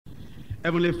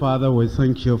Heavenly Father, we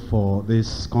thank you for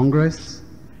this Congress.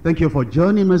 Thank you for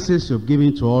journey mercies you've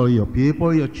given to all your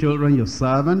people, your children, your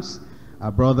servants,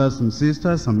 our brothers and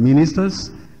sisters and ministers.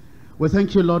 We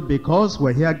thank you, Lord, because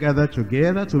we're here gathered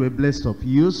together to be blessed of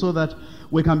you so that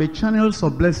we can be channels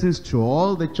of blessings to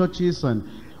all the churches and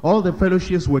all the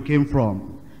fellowships we came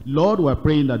from. Lord, we're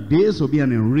praying that this will be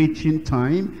an enriching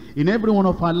time in every one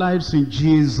of our lives in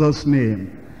Jesus'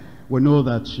 name. We know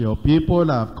that your people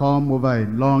have come over a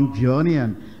long journey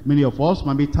and many of us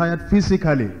might be tired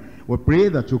physically. We pray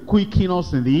that you quicken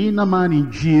us in the inner man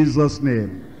in Jesus'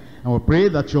 name. And we pray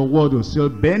that your word will still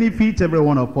benefit every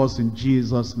one of us in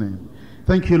Jesus' name.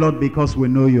 Thank you, Lord, because we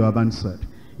know you have answered.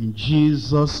 In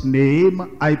Jesus'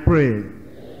 name I pray.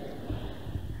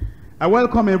 I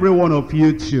welcome every one of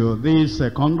you to this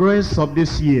Congress of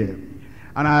this year.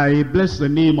 And I bless the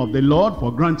name of the Lord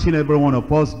for granting every one of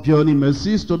us journey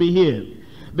mercies to be here.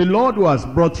 The Lord who has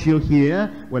brought you here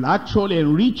will actually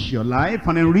enrich your life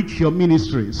and enrich your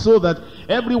ministry so that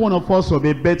every one of us will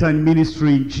be better in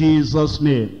ministry in Jesus'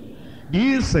 name.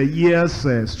 This year's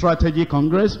strategy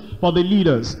congress for the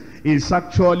leaders is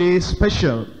actually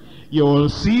special. You will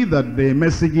see that the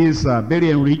messages are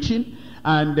very enriching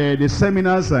and the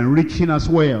seminars are enriching as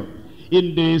well.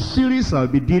 In the series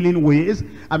I'm dealing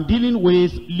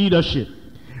with leadership.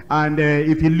 And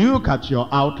if you look at your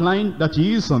outline that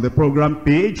is on the program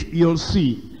page, you'll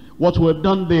see what we've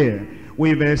done there.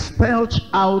 We've spelled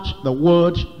out the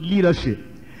word leadership.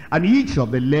 And each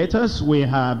of the letters we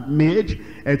have made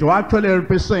to actually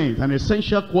represent an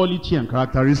essential quality and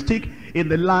characteristic in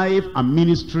the life and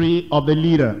ministry of the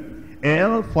leader.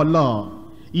 L for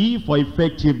love, E for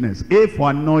effectiveness, A for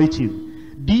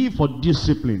anointing, D for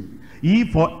discipline, E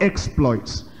for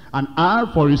exploits, and R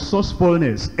for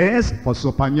resourcefulness, S for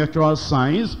supernatural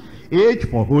signs, H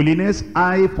for holiness,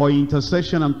 I for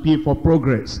intercession, and P for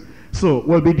progress. So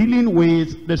we'll be dealing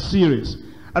with the series.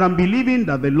 And I'm believing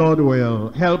that the Lord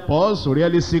will help us to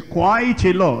really see quite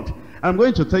a lot. I'm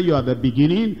going to tell you at the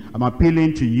beginning, I'm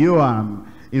appealing to you, I'm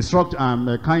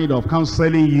kind of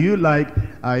counseling you like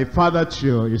a father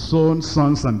to his own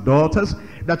sons and daughters,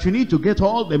 that you need to get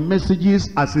all the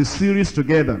messages as a series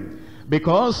together.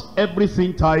 Because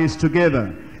everything ties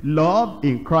together. Love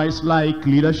in Christ-like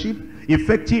leadership,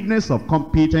 effectiveness of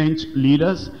competent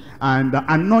leaders, and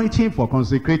anointing for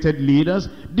consecrated leaders,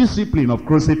 discipline of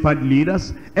crucified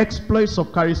leaders, exploits of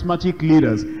charismatic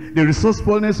leaders, the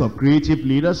resourcefulness of creative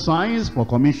leaders, signs for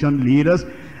commissioned leaders,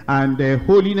 and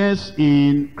holiness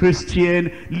in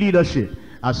Christian leadership,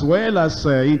 as well as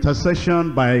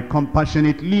intercession by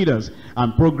compassionate leaders,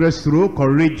 and progress through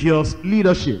courageous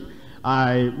leadership.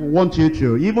 I want you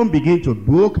to even begin to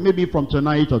book maybe from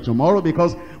tonight or tomorrow,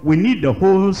 because we need the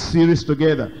whole series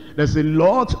together. There's a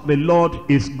lot the Lord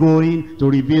is going to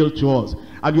reveal to us.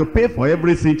 And you pay for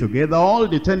everything together, all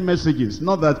the 10 messages.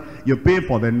 Not that you pay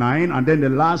for the 9 and then the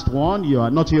last one you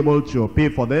are not able to pay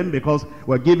for them because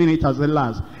we're giving it as the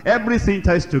last. Everything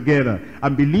ties together.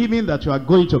 I'm believing that you are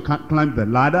going to climb the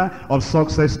ladder of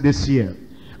success this year.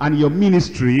 And your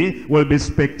ministry will be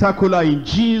spectacular in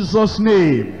Jesus'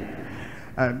 name.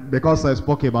 Because I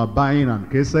spoke about buying and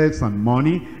cassettes and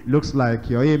money, looks like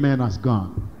your amen has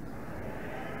gone.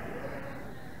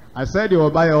 I said you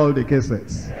will buy all the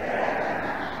cassettes.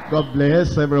 God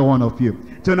bless every one of you.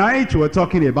 Tonight we're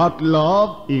talking about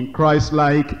love in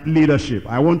Christ-like leadership.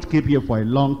 I won't keep you for a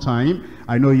long time.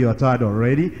 I know you're tired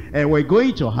already. We're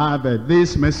going to have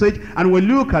this message, and we'll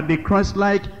look at the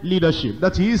Christ-like leadership.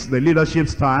 That is the leadership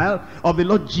style of the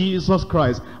Lord Jesus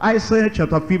Christ. Isaiah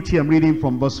chapter 50, I'm reading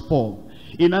from verse 4.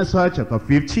 In Isaiah chapter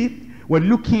 50, we're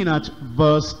looking at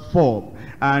verse 4.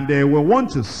 And we want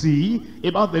to see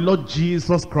about the Lord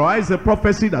Jesus Christ, the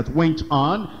prophecy that went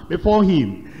on before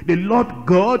him. The Lord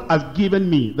God has given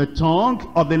me the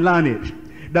tongue of the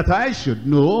learned, that I should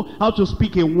know how to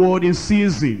speak a word in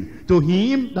season to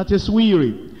him that is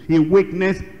weary. He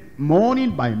waketh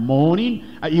morning by morning,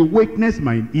 he waketh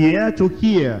mine ear to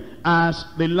hear as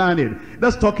the learned.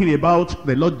 That's talking about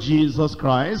the Lord Jesus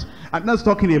Christ, and that's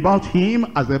talking about him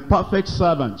as a perfect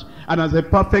servant and as a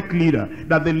perfect leader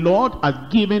that the Lord has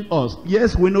given us.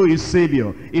 Yes, we know he's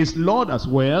Savior, he's Lord as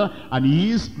well, and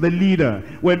he is the leader.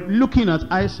 We're looking at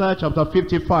Isaiah chapter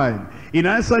 55. In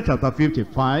Isaiah chapter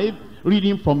 55,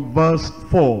 reading from verse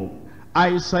 4.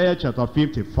 Isaiah chapter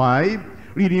 55,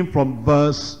 reading from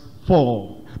verse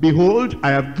 4. Behold, I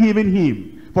have given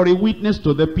him for a witness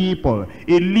to the people,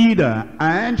 a leader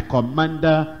and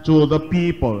commander to the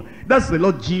people. That's the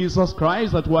Lord Jesus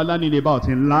Christ that we're learning about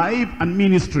in life and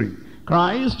ministry.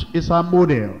 Christ is our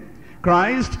model.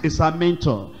 Christ is our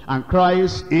mentor. And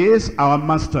Christ is our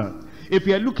master. If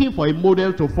you are looking for a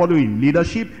model to follow in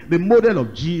leadership, the model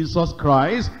of Jesus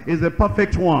Christ is the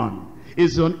perfect one.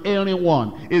 Is the unerring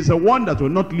one. Is the one that will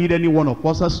not lead any one of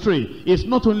us astray. It's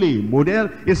not only a model,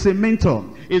 it's a mentor.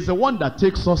 It's the one that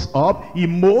takes us up. He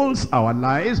molds our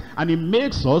lives and he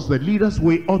makes us the leaders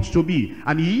we ought to be.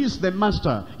 And he is the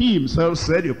master. He himself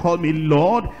said, you call me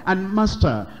Lord and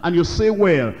Master. And you say,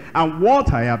 well, and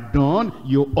what I have done,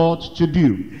 you ought to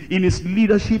do. In his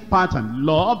leadership pattern,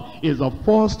 love is the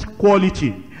first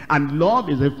quality. And love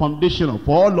is the foundation of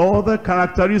all other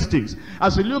characteristics.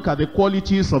 As you look at the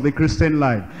qualities of the Christian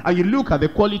life, and you look at the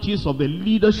qualities of the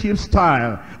leadership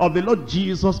style of the Lord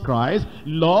Jesus Christ,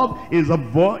 love is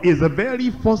a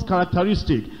very first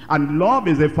characteristic. And love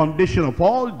is the foundation of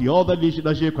all the other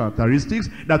leadership characteristics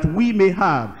that we may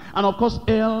have. And of course,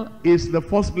 L is the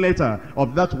first letter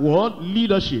of that word,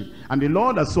 leadership. And the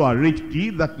Lord has so arranged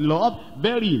it that love,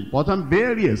 very important,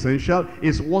 very essential,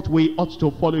 is what we ought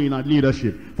to follow in our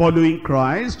leadership. Following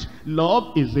Christ,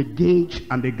 love is the gauge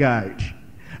and the guide.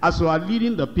 As you are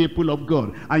leading the people of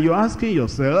God, and you're asking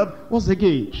yourself, what's the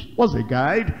gauge? What's the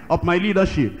guide of my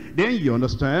leadership? Then you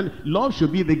understand, love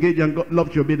should be the gauge and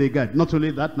love should be the guide. Not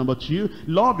only that, number two,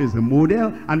 love is the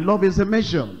model and love is the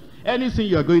measure. Anything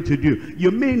you are going to do,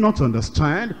 you may not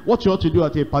understand what you ought to do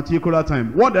at a particular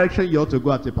time, what direction you ought to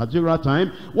go at a particular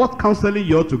time, what counseling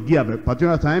you ought to give at a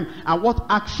particular time, and what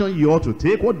action you ought to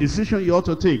take, what decision you ought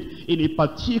to take in a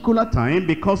particular time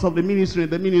because of the ministry.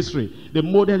 The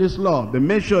model is love, the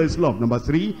measure is love. Number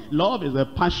three, love is the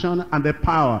passion and the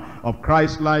power of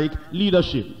Christ-like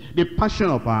leadership. The passion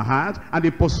of our heart and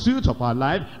the pursuit of our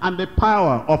life and the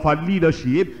power of our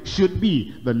leadership should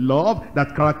be the love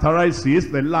that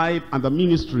characterizes the life and the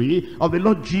ministry of the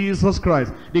Lord Jesus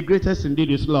Christ. The greatest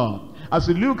indeed is love. As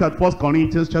we look at 1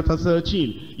 Corinthians chapter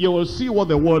 13, you will see what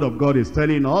the word of God is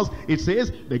telling us. It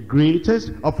says the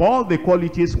greatest of all the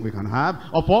qualities we can have,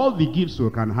 of all the gifts we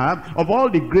can have, of all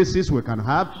the graces we can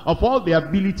have, of all the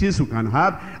abilities we can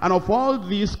have, and of all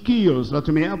the skills that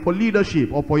we may have for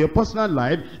leadership or for your personal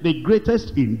life, the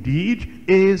greatest indeed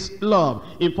is love.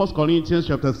 In 1 Corinthians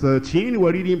chapter 13,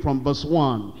 we're reading from verse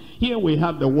 1. Here we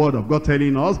have the word of God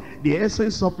telling us the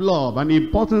essence of love and the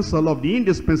importance of love, the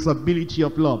indispensability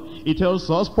of love. It tells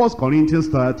us, 1 Corinthians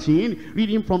 13,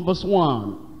 reading from verse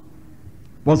 1.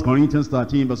 1 Corinthians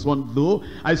 13 verse 1, though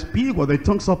I speak with the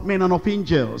tongues of men and of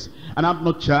angels, and have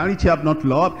not charity, have not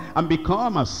love, and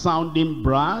become a sounding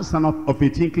brass and of a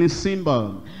tinkling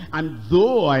cymbal. And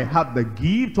though I have the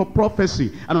gift of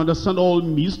prophecy, and understand all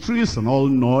mysteries and all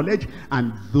knowledge,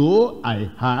 and though I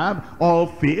have all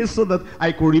faith so that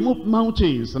I could remove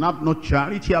mountains, and have not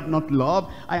charity, have not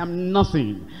love, I am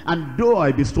nothing. And though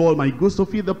I bestow all my goods to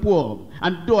feed the poor,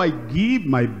 and though I give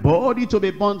my body to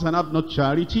be burnt and have not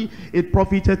charity, it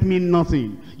profiteth me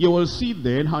nothing. You will see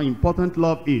then how important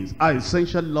love is, how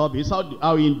essential love is,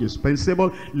 how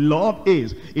indispensable love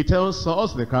is. It tells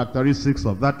us the characteristics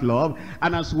of that love.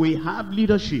 And as we have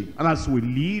leadership, and as we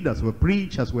lead, as we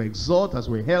preach, as we exhort, as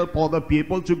we help other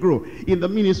people to grow in the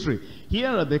ministry, here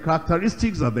are the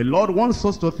characteristics that the Lord wants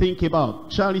us to think about.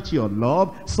 Charity or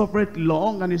love suffereth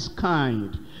long and is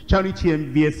kind. Charity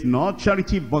envieth not,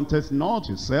 charity vaunteth not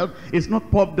itself, is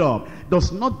not puffed up,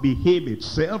 does not behave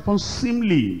itself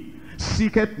unseemly,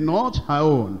 seeketh not her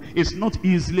own, is not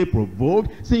easily provoked,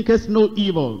 thinketh no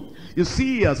evil. You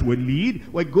see, as we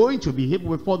lead, we're going to behave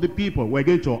before the people. We're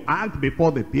going to act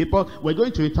before the people. We're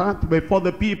going to interact before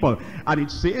the people. And it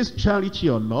says charity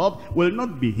or love will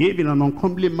not behave in an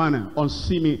uncomely manner,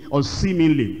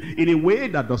 unseemingly, in a way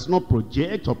that does not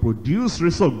project or produce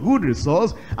good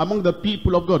results among the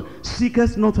people of God.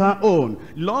 Seeketh not her own.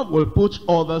 Love will put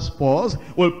others first,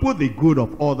 will put the good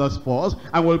of others first,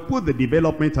 and will put the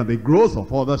development and the growth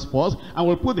of others first, and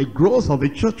will put the growth of the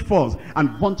church first. And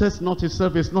vaunteth not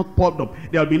itself, is not puffed up.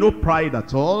 There will be no pride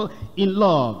at all in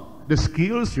love. The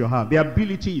skills you have, the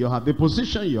ability you have, the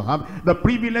position you have, the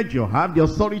privilege you have, the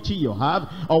authority you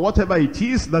have, or whatever it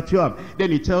is that you have,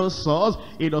 then it tells us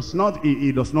it does not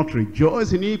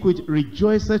rejoice in iniquity,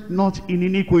 rejoiceth not in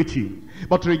iniquity,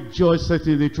 but rejoiceth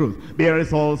in the truth,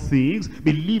 beareth all things,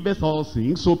 believeth all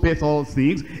things, hopeth all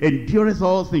things, endureth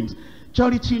all things.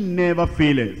 Charity never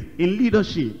faileth in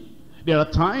leadership. There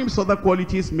are times other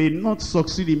qualities may not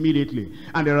succeed immediately,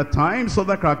 and there are times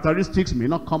other characteristics may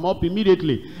not come up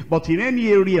immediately. But in any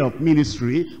area of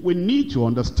ministry, we need to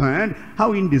understand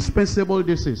how indispensable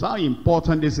this is, how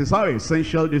important this is, how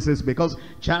essential this is, because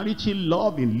charity,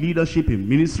 love in leadership, in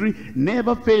ministry,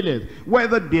 never faileth.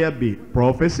 Whether there be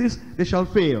prophecies, they shall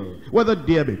fail. Whether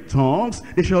there be tongues,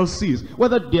 they shall cease.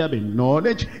 Whether there be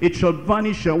knowledge, it shall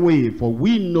vanish away. For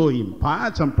we know in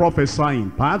part and prophesy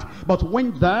in part, but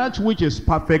when that which is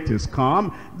perfect is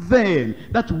come, then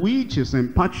that which is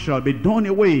in part shall be done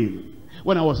away.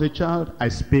 When I was a child, I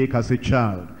spake as a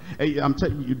child. I'm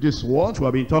telling you, this what we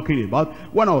have been talking about.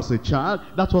 When I was a child,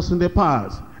 that was in the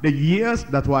past. The years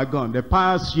that were gone, the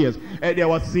past years. There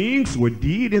were things we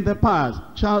did in the past,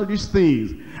 childish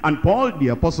things. And Paul the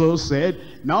apostle said,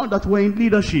 now that we're in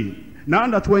leadership, now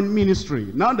that we're in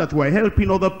ministry, now that we're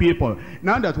helping other people,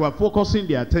 now that we're focusing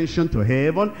their attention to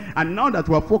heaven, and now that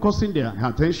we're focusing their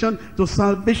attention to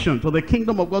salvation, to the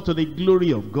kingdom of God, to the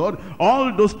glory of God,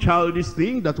 all those childish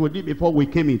things that we did before we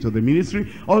came into the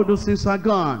ministry, all those things are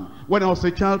gone. When I was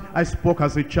a child, I spoke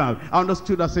as a child. I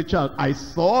understood as a child. I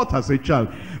thought as a child.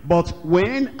 But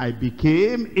when I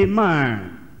became a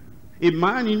man in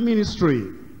ministry,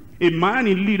 a man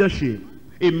in leadership,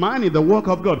 a man in the work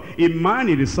of God, a man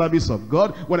in the service of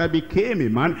God, when I became a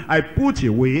man, I put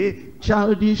away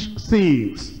childish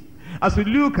things. As we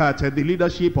look at the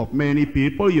leadership of many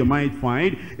people, you might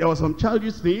find there were some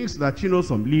childish things that,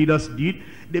 some leaders did.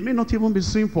 They may not even be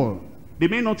sinful. They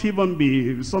may not even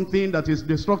be something that is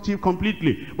destructive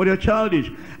completely, but they're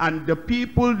childish. And the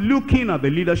people looking at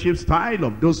the leadership style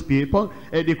of those people,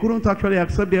 they couldn't actually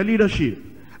accept their leadership.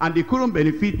 And they couldn't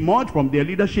benefit much from their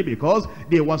leadership because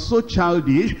they were so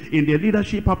childish in their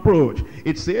leadership approach.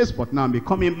 It says, but now I'm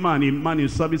becoming a man in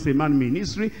service, a man in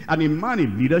ministry, and a man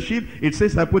in leadership. It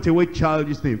says, I put away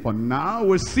childish things. For now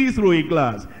we see through a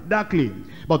glass, darkly.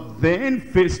 But then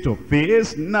face to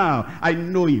face, now I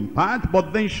know in part,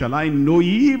 but then shall I know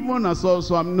even as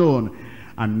also am known.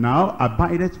 And now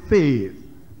abideth faith,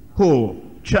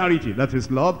 hope, charity, that is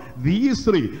love, these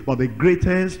three. But the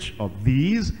greatest of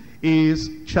these is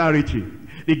charity.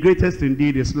 The greatest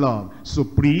indeed is love.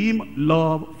 Supreme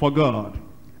love for God,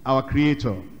 our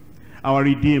Creator, our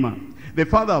Redeemer, the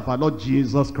Father of our Lord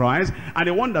Jesus Christ, and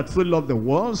the one that so loved the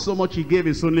world, so much he gave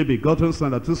his only begotten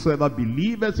Son, that whosoever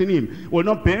believeth in him will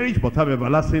not perish but have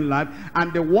everlasting life.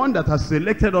 And the one that has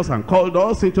selected us and called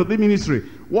us into the ministry.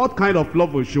 What kind of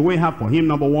love should we have for him?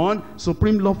 Number one,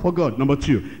 supreme love for God. Number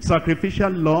two,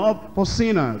 sacrificial love for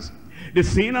sinners. The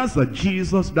sinners that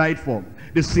Jesus died for,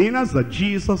 the sinners that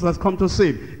Jesus has come to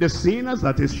save, the sinners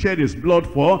that he shed his blood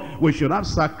for, we should have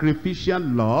sacrificial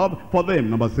love for them.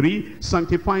 Number three,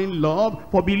 sanctifying love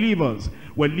for believers.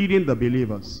 We're leading the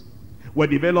believers. We're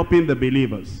developing the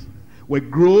believers. We're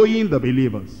growing the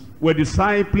believers. We're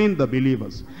discipling the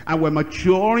believers. And we're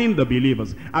maturing the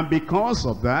believers. And because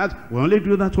of that, we only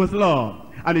do that with love.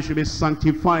 And it should be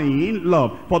sanctifying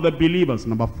love for the believers.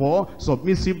 Number four,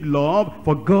 submissive love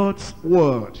for God's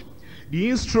word. The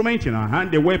instrument in our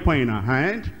hand, the weapon in our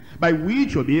hand, by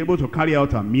which we'll be able to carry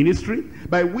out our ministry,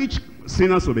 by which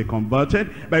sinners will be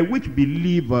converted, by which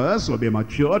believers will be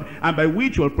matured, and by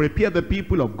which will prepare the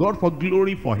people of God for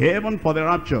glory, for heaven, for the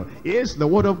rapture, is the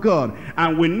word of God.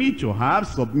 And we need to have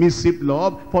submissive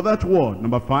love for that word.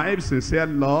 Number five, sincere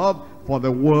love for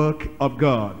the work of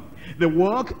God. The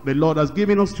work the Lord has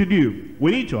given us to do.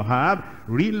 We need to have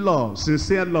real love,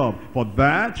 sincere love for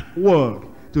that work.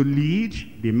 To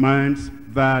lead demands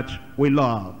that we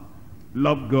love.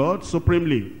 Love God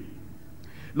supremely.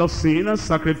 Love sinners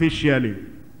sacrificially.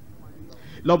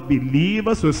 Love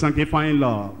believers with sanctifying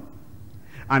love.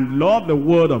 And love the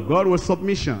word of God with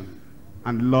submission.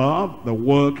 And love the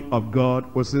work of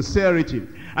God with sincerity.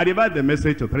 I divide the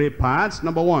message to three parts.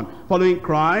 Number one, following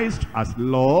Christ as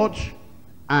Lord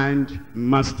and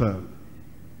Master.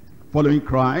 Following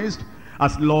Christ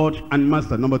as Lord and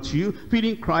Master. Number two,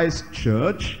 feeding Christ's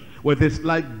church with his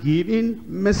life-giving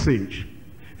message.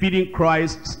 Feeding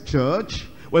Christ's church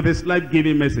with his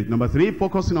life-giving message. Number three,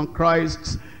 focusing on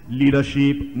Christ's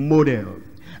leadership model.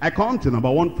 I come to number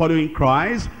one, following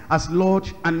Christ as Lord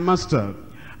and Master.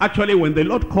 Actually, when the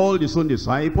Lord called his own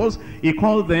disciples, he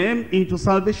called them into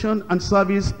salvation and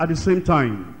service at the same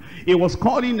time. He was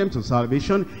calling them to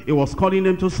salvation. He was calling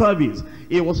them to service.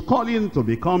 He was calling them to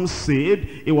become saved.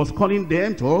 He was calling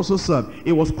them to also serve.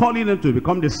 He was calling them to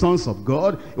become the sons of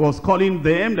God. He was calling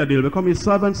them that they'll become his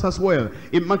servants as well.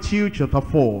 In Matthew chapter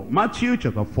 4. Matthew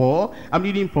chapter 4, I'm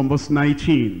reading from verse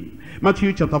 19.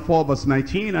 Matthew chapter 4 verse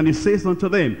 19, and he says unto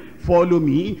them, follow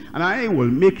me, and I will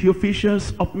make you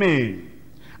fishers of men.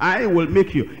 I will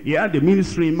make you. He had the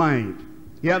ministry in mind.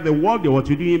 He had the work they were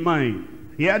to do in mind.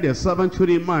 He had their servanthood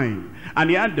in mind.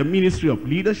 And he had the ministry of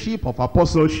leadership, of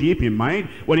apostleship in mind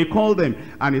when he called them.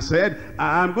 And he said,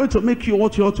 I'm going to make you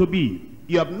what you ought to be.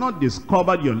 You have not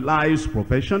discovered your life's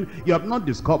profession. You have not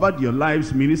discovered your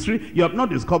life's ministry. You have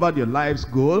not discovered your life's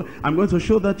goal. I'm going to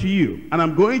show that to you. And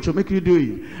I'm going to make you do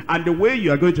it. And the way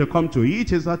you are going to come to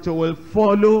it is that you will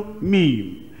follow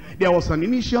me. There was an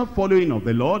initial following of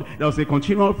the Lord. There was a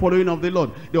continual following of the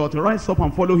Lord. They were to rise up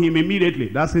and follow him immediately.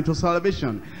 That's into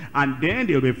salvation. And then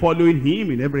they'll be following him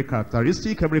in every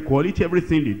characteristic, every quality,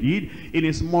 everything they did, in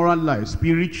his moral life,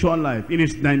 spiritual life, in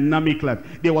his dynamic life.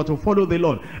 They were to follow the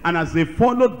Lord. And as they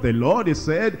followed the Lord, he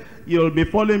said, you'll be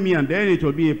following me, and then it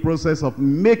will be a process of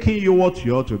making you what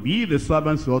you ought to be, the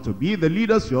servants you ought to be, the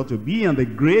leaders you ought to be, and the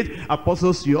great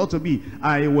apostles you ought to be.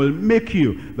 I will make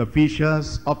you the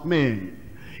fishers of men.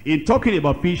 In talking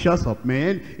about fishers of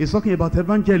men, he's talking about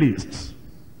evangelists.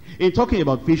 In talking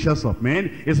about fishers of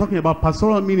men, he's talking about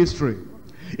pastoral ministry.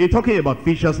 In talking about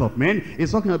fishers of men,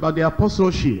 he's talking about the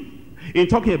apostleship. In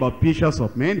talking about fishers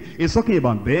of men, he's talking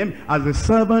about them as the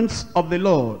servants of the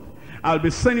Lord. I'll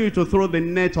be sending you to throw the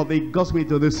net of the gospel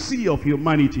into the sea of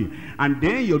humanity. And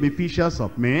then you'll be fishers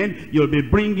of men. You'll be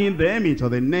bringing them into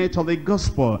the net of the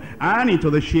gospel and into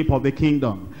the ship of the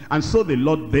kingdom. And so the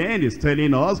Lord then is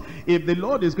telling us, if the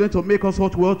Lord is going to make us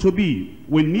what we ought to be,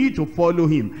 we need to follow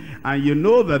him. And you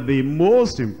know that the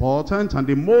most important and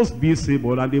the most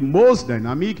visible and the most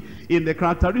dynamic in the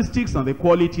characteristics and the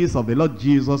qualities of the Lord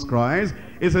Jesus Christ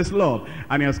is his love.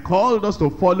 And he has called us to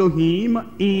follow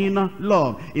him in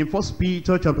love. In 1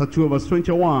 Peter chapter 2 verse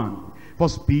 21. 1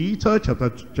 Peter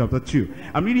chapter 2.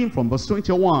 I'm reading from verse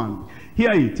 21.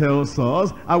 Here he tells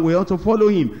us how we ought to follow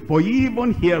him. For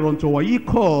even hereunto are ye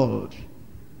called,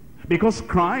 because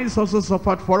Christ also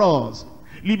suffered for us,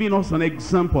 leaving us an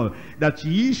example, that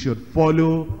ye should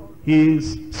follow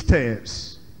his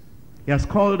steps. He has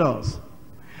called us.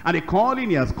 And the calling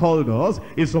he has called us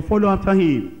is to follow after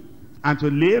him, and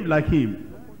to live like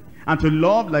him, and to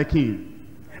love like him,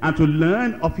 and to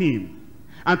learn of him,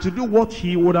 and to do what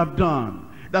he would have done.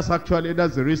 That's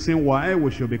the reason why we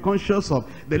should be conscious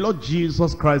of the Lord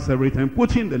Jesus Christ every time,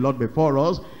 putting the Lord before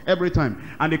us every time.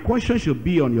 And the question should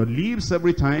be on your lips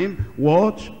every time,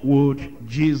 what would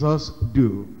Jesus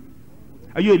do?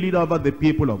 Are you a leader over the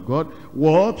people of God?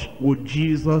 What would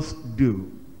Jesus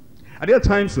do? Are there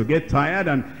times you get tired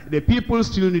and the people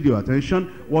still need your attention?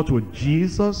 What would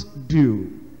Jesus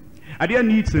do? Are there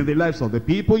needs in the lives of the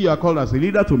people? You are called as a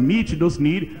leader to meet those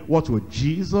needs. What would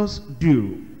Jesus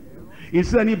do?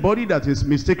 Is there anybody that is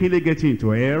mistakenly getting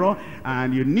into error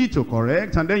and you need to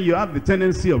correct, and then you have the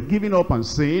tendency of giving up and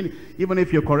saying, even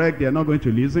if you correct, they are not going to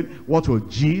listen? What will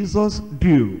Jesus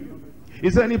do?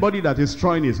 Is there anybody that is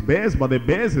trying his best, but the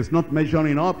best is not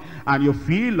measuring up, and you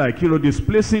feel like,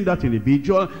 displacing that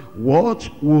individual? What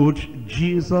would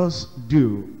Jesus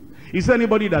do? Is there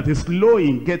anybody that is slow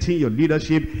in getting your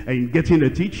leadership and in getting the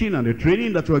teaching and the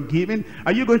training that you are giving?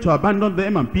 Are you going to abandon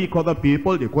them and pick other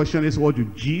people? The question is, what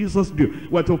did Jesus do?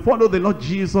 We're to follow the Lord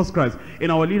Jesus Christ in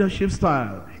our leadership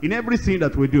style, in everything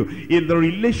that we do, in the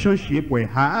relationship we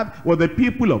have with the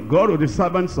people of God, with the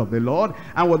servants of the Lord,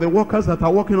 and with the workers that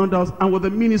are working under us, and with the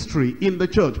ministry in the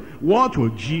church. What will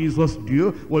Jesus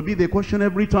do will be the question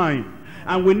every time.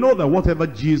 And we know that whatever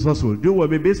Jesus will do will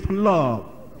be based on love.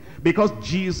 Because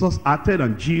Jesus acted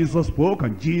and Jesus spoke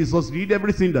and Jesus did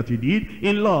everything that he did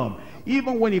in love.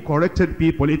 Even when he corrected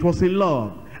people, it was in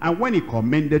love. And when he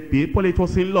commended people, it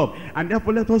was in love. And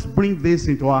therefore, let us bring this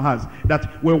into our hearts,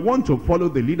 that we want to follow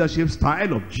the leadership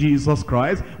style of Jesus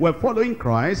Christ. We're following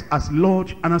Christ as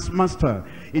Lord and as Master.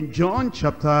 In John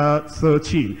chapter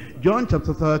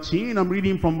 13, I'm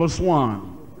reading from verse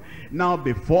 1. Now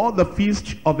before the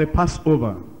feast of the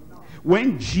Passover,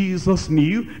 when Jesus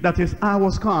knew that his hour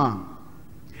was come,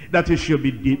 that he should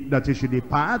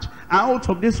depart out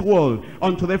of this world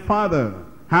unto the Father,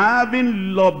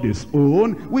 having loved his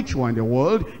own which were in the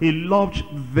world, he loved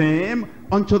them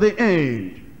unto the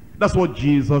end. That's what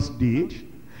Jesus did.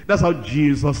 That's how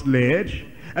Jesus led.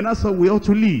 And that's how we ought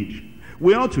to lead.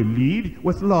 We ought to lead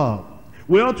with love.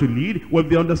 We ought to lead with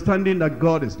the understanding that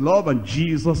God is love, and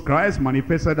Jesus Christ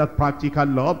manifested that practical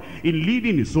love in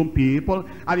leading his own people.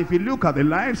 And if you look at the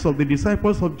lives of the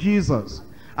disciples of Jesus,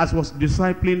 as was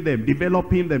discipling them,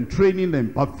 developing them, training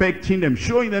them, perfecting them,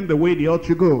 showing them the way they ought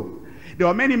to go, there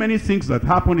were many, many things that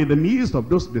happened in the midst of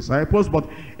those disciples, but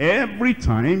every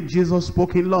time Jesus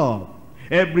spoke in love.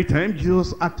 Every time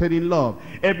Jesus acted in love.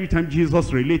 Every time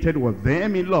Jesus related with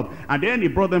them in love. And then he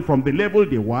brought them from the level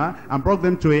they were and brought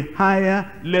them to a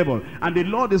higher level. And the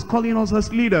Lord is calling us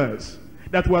as leaders,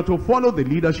 that we are to follow the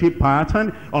leadership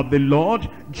pattern of the Lord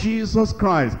Jesus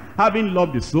Christ. Having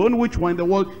loved his own which were in the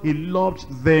world, he loved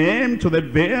them to the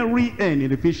very end.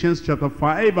 In Ephesians chapter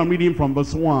 5, I'm reading from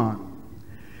verse 1.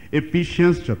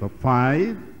 Ephesians chapter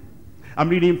 5, I'm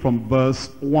reading from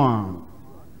verse 1.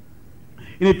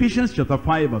 In Ephesians chapter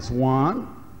 5 verse 1,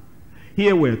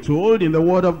 here we're told in the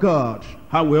word of God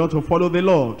how we ought to follow the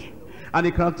Lord. And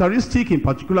the characteristic in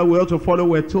particular we ought to follow,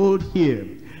 we're told here,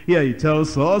 Here he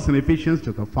tells us in Ephesians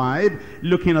chapter 5,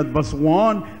 looking at verse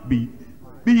 1, be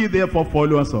ye therefore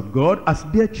followers of God as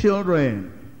dear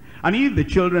children. And if the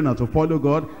children are to follow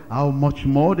God, how much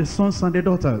more the sons and the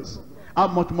daughters? How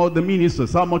much more the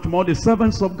ministers? How much more the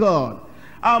servants of God?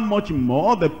 How much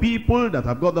more the people that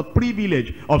have got the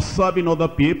privilege of serving other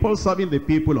people, serving the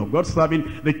people of God,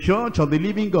 serving the church of the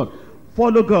living God?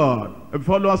 Follow God,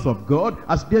 followers of God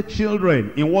as their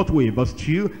children. In what way? Verse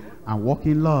 2, and walk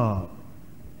in love.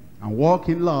 And walk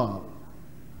in love.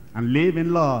 And live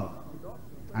in love.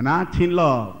 And act in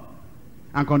love.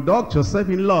 And conduct yourself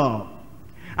in love.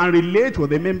 And relate with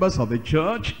the members of the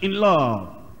church in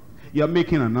love. You are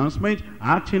making an announcement,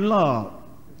 act in love.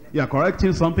 You are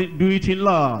correcting something, do it in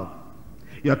love.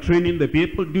 You are training the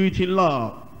people, do it in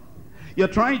love. You are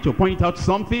trying to point out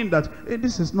something that, hey,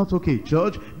 this is not okay,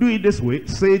 church, do it this way,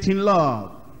 say it in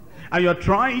love. And you are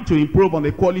trying to improve on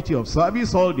the quality of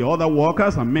service, all the other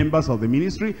workers and members of the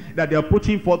ministry that they are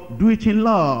putting forth, do it in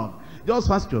love.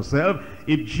 Just ask yourself,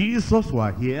 if Jesus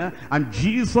were here and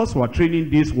Jesus were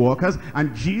training these workers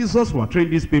and Jesus were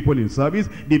training these people in service,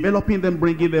 developing them,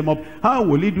 bringing them up, how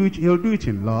will he do it? He'll do it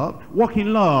in love. Walk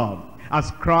in love.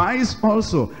 As Christ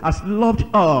also has loved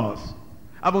us.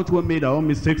 Haven't we made our own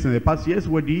mistakes in the past? Yes,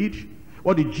 we did.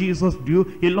 What did Jesus do?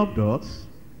 He loved us.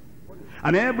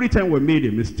 And every time we made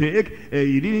a mistake,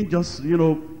 he didn't just,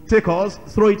 take us,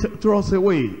 throw us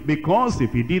away. Because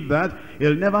if he did that,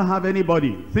 he'll never have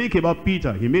anybody. Think about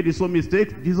Peter. He made his own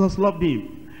mistake. Jesus loved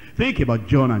him. Think about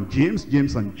John and James.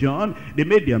 James and John, they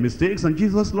made their mistakes and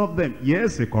Jesus loved them.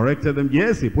 Yes, he corrected them.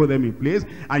 Yes, he put them in place.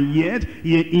 And yet,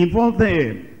 he involved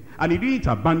them. And he didn't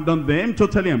abandon them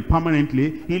totally and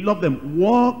permanently. He loved them.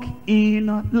 Walk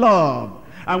in love.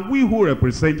 And we who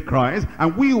represent Christ,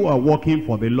 and we who are working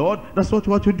for the Lord, that's what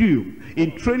we are to do.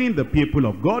 In training the people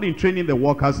of God, in training the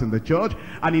workers in the church,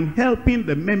 and in helping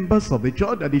the members of the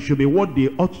church that they should be what they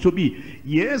ought to be.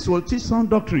 Yes, we'll teach sound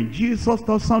doctrine. Jesus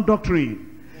taught sound doctrine.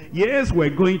 Yes,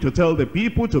 we're going to tell the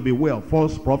people to beware of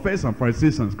false prophets and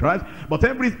Pharisees and scribes, but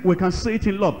we can say it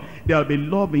in love. There'll be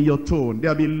love in your tone.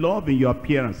 There'll be love in your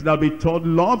appearance. There'll be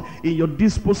love in your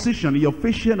disposition, in your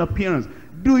facial appearance.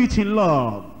 Do it in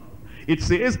love. It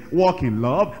says, walk in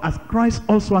love as Christ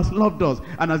also has loved us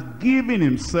and has given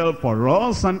himself for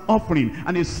us an offering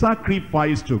and a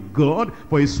sacrifice to God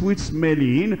for a sweet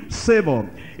smelling savor.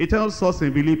 It tells us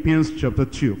in Philippians chapter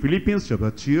 2. Philippians chapter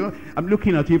 2, I'm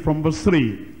looking at it from verse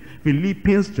 3.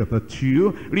 Philippians chapter 2,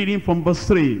 reading from verse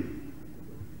 3.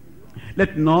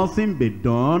 Let nothing be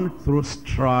done through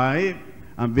strife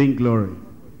and vainglory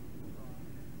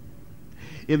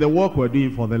in the work we're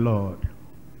doing for the Lord.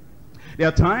 There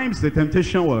are times the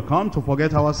temptation will come to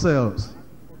forget ourselves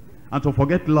and to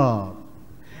forget love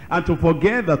and to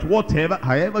forget that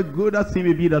however good that thing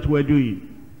may be that we're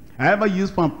doing, however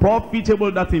useful and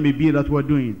profitable that thing may be that we're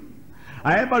doing,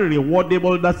 however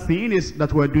rewardable that thing is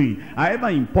that we're doing, however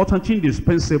important,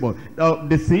 indispensable,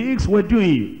 the things we're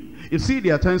doing. You see,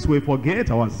 there are times we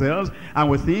forget ourselves and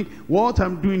we think, what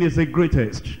I'm doing is the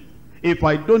greatest. If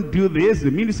I don't do this,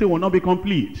 the ministry will not be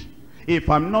complete.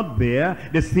 If I'm not there,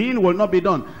 the thing will not be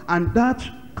done. And that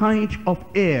kind of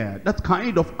air, that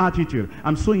kind of attitude,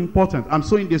 I'm so important, I'm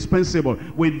so indispensable.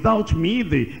 Without me,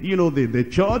 the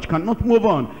church cannot move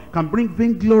on. Can bring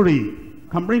vainglory,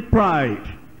 can bring pride,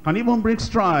 can even bring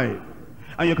strife.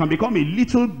 And you can become a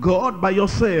little God by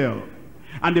yourself.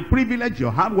 And the privilege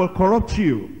you have will corrupt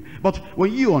you. But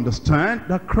when you understand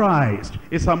that Christ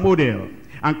is a model,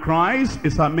 and Christ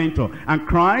is our mentor, and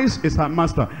Christ is our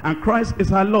master, and Christ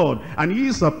is our Lord, and he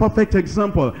is a perfect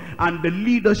example. And the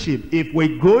leadership, if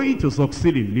we're going to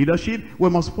succeed in leadership,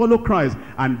 we must follow Christ.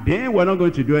 And then we're not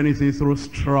going to do anything through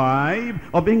strife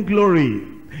or vainglory.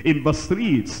 In verse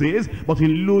 3 it says, but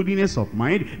in lowliness of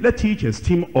mind, let each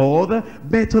esteem other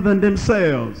better than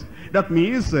themselves. That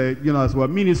means, as we're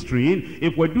ministering,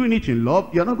 if we're doing it in love,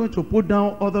 you're not going to put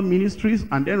down other ministries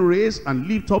and then raise and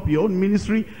lift up your own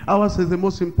ministry. Ours is the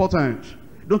most important.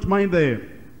 Don't mind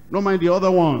them. Don't mind the other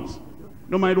ones.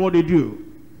 Don't mind what they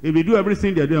do. If they do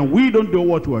everything they're doing, we don't do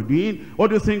what we're doing, what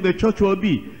do you think the church will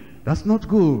be? That's not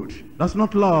good. That's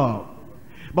not love.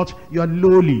 But you're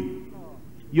lowly.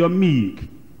 You're meek.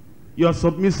 You're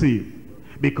submissive.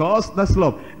 Because that's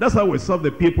love. That's how we serve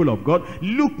the people of God.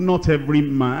 Look not every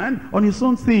man on his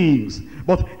own things,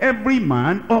 but every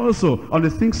man also on the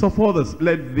things of others.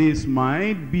 Let this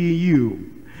mind be in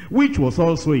you, which was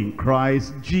also in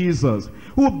Christ Jesus,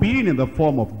 who being in the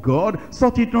form of God,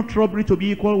 thought it not robbery to be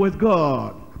equal with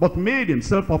God, but made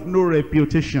himself of no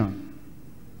reputation.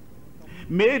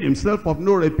 Made himself of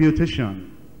no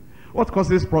reputation. What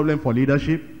causes problem for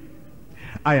leadership?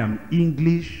 I am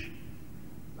English.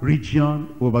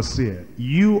 region overseer.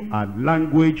 You are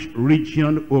language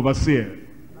region overseer.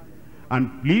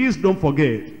 And please don't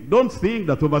forget, don't think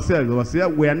that overseer is overseer.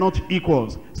 We are not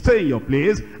equals. Stay in your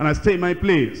place and I stay in my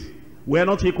place. We are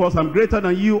not equals. I'm greater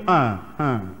than you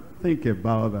are. Think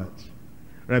about that.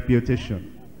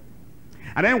 Reputation.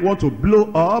 And then want to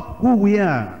blow up who we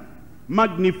are.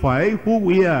 Magnify who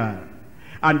we are.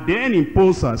 And then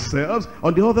impose ourselves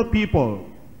on the other people.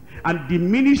 And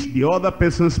diminish the other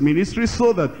person's ministry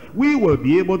so that we will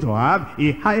be able to have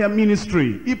a higher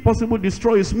ministry. If possible,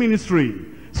 destroy his ministry.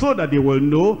 So that they will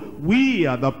know we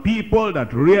are the people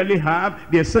that really have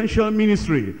the essential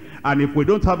ministry. And if we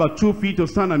don't have a 2 feet to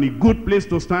stand and a good place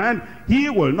to stand, he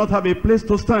will not have a place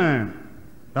to stand.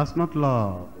 That's not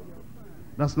love.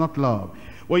 That's not love.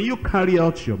 When you carry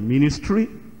out your ministry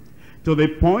to the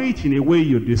point in a way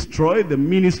you destroy the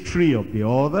ministry of the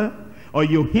other, or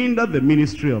you hinder the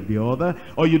ministry of the other,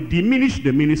 or you diminish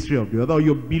the ministry of the other, or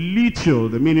you belittle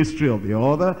the ministry of the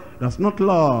other, that's not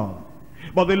love.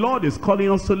 But the Lord is calling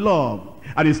us to love,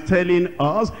 and is telling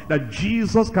us that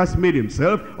Jesus Christ made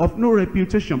himself of no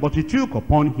reputation, but he took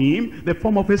upon him the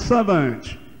form of a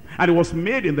servant. And he was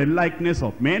made in the likeness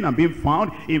of men, and being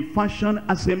found in fashion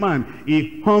as a man,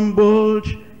 he humbled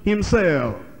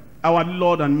himself. Our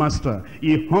Lord and Master,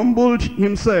 he humbled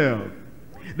himself.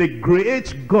 The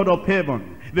great God of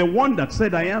heaven, the one that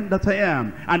said, I am that I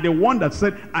am, and the one that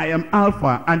said, I am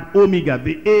Alpha and Omega,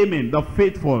 the Amen, the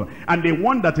faithful, and the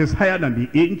one that is higher than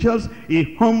the angels,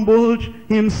 he humbled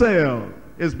himself.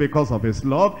 It's because of his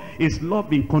love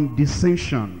in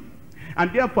condescension.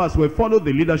 And therefore, as we follow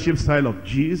the leadership style of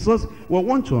Jesus, we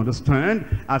want to understand,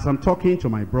 as I'm talking to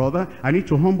my brother, I need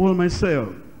to humble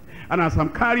myself. And as I'm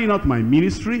carrying out my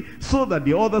ministry, so that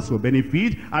the others will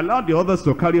benefit, allow the others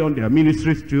to carry on their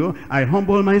ministries too, I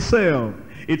humble myself.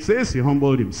 It says he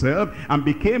humbled himself and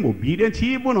became obedient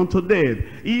even unto death,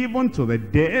 even to the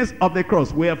death of the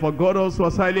cross. Wherefore God also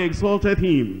has highly exalted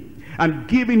him, and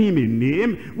given him a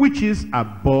name which is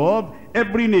above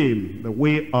every name. The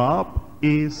way up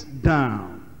is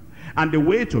down, and the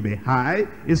way to be high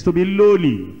is to be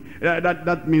lowly.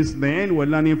 That means then we're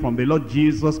learning from the Lord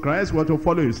Jesus Christ. We're to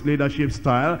follow his leadership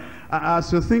style.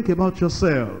 As you think about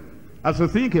yourself, as you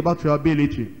think about your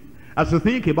ability, as you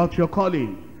think about your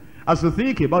calling, as you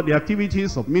think about the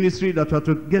activities of ministry that you are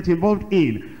to get involved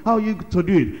in, how you to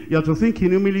do it, you have to think in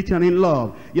humility and in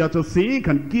love. You have to think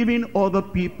and giving other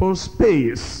people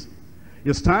space.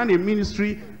 You stand in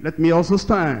ministry, let me also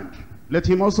stand. Let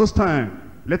him also stand.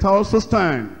 Let her also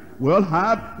stand. We all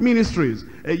have ministries.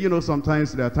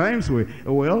 Sometimes there are times we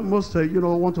almost,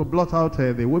 want to blot out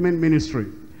the women ministry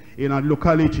in our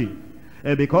locality.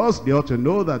 Because they ought to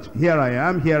know that here I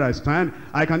am, here I stand,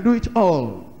 I can do it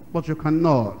all. But you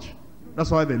cannot. That's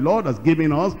why the Lord has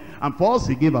given us, and first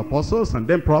he gave apostles, and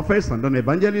then prophets, and then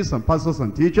evangelists, and pastors,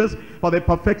 and teachers, for the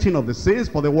perfecting of the saints,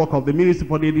 for the work of the ministry,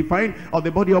 for the edifying of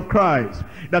the body of Christ,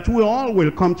 that we all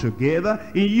will come together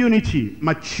in unity,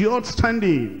 matured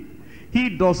standing. He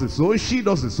does his own, she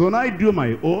does his own, I do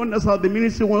my own. That's how the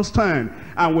ministry will stand.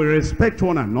 And we respect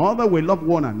one another, we love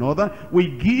one another. We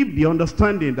give the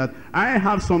understanding that I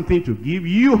have something to give,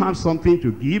 you have something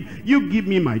to give. You give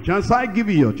me my chance, I give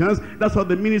you your chance. That's how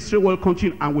the ministry will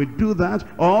continue. And we do that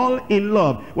all in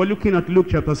love. We're looking at Luke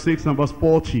chapter 6 and verse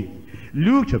 40.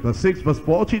 Luke chapter 6 verse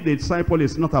 40, the disciple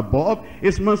is not above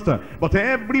his master, but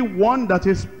everyone that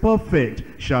is perfect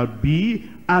shall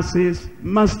be as his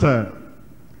master.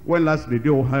 When last did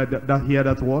you hear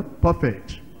that word?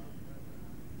 Perfect.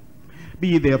 Be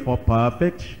ye therefore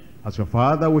perfect, as your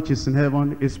Father which is in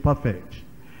heaven is perfect.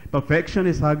 Perfection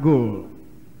is our goal.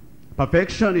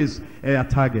 Perfection is our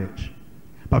target.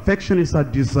 Perfection is our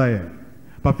desire.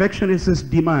 Perfection is his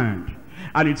demand.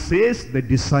 And it says the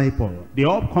disciple, the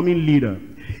upcoming leader,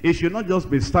 he should not just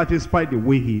be satisfied the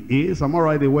way he is. I'm all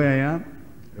right the way I am.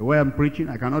 The way I'm preaching,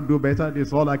 I cannot do better. This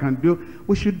is all I can do.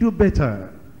 We should do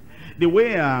better. The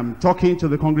way I'm talking to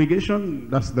the congregation,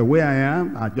 that's the way I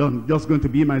am. I'm just going to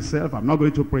be myself. I'm not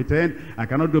going to pretend. I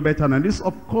cannot do better than this.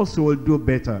 Of course you will do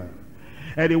better.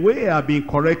 And the way I've been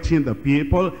correcting the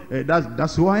people,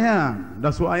 that's who I am.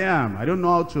 That's who I am. I don't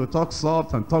know how to talk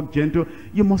soft and talk gentle.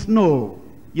 You must know.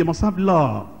 You must have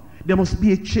love. There must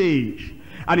be a change.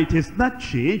 And it is that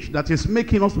change that is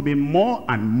making us to be more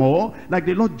and more like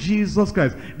the Lord Jesus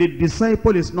Christ. The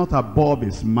disciple is not above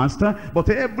his master, but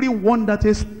everyone that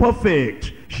is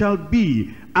perfect shall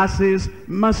be as his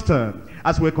master.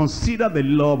 As we consider the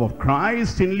love of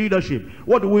Christ in leadership,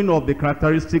 what do we know of the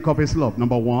characteristic of his love?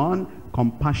 Number one,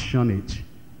 compassionate.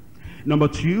 Number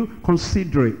two,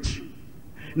 considerate.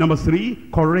 Number three,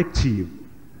 corrective.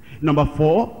 Number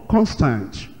four,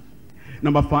 constant.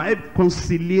 Number five,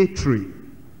 conciliatory.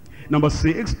 Number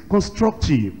 6,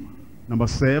 constructive. Number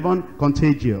 7,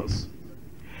 contagious.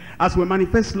 As we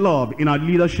manifest love in our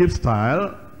leadership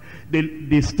style,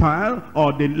 the style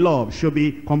or the love should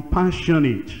be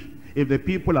compassionate. If the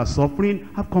people are suffering,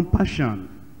 have compassion.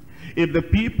 If the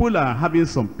people are having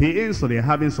some pain, so they're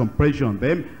having some pressure on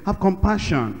them, have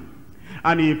compassion.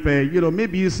 And if,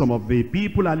 maybe some of the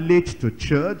people are late to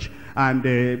church, and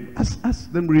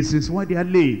ask them reasons why they are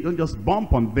late. Don't just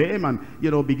bump on them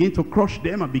and, begin to crush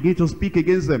them and begin to speak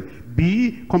against them.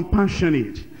 Be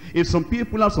compassionate. If some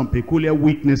people have some peculiar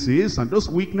weaknesses, and those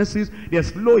weaknesses, they're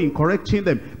slow in correcting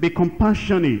them, be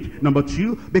compassionate. Number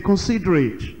 2, be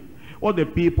considerate. What the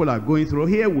people are going through,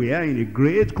 here we are in a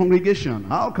great congregation.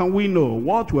 How can we know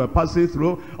what we're passing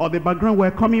through or the background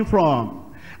we're coming from?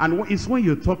 And it's when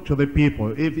you talk to the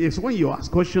people, if it's when you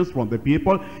ask questions from the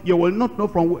people, you will not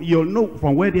know you'll know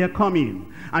from where they are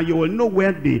coming, and you will know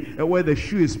where the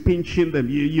shoe is pinching them.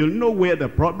 You'll know where the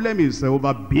problem is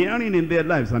overbearing in their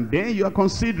lives, and then you are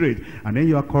considerate, and then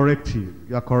you are corrective.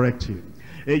 You are corrective.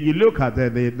 You look at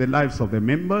the lives of the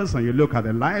members, and you look at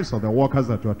the lives of the workers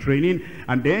that you are training,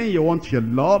 and then you want your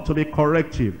love to be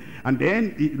corrective. And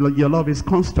then your love is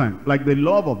constant, like the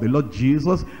love of the Lord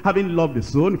Jesus. Having loved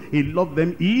his own, he loved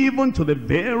them even to the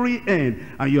very end.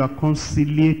 And you are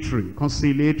conciliatory.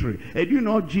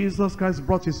 And Jesus Christ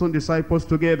brought his own disciples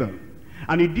together.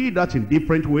 And he did that in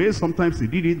different ways. Sometimes he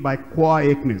did it by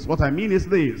quietness. What I mean is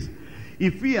this.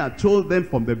 If he had told them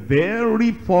from the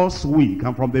very first week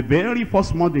and from the very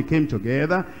first month they came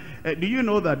together, do you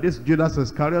know that this Judas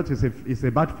Iscariot is a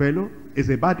bad fellow?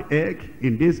 Is a bad egg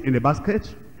in the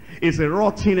basket? Is a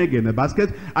rotten egg in the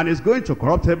basket, and is going to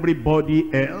corrupt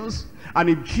everybody else? And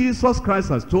if Jesus Christ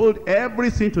has told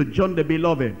everything to John the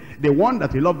beloved, the one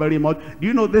that he loved very much, do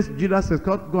you know this Judas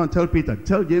Iscariot? Go and tell Peter,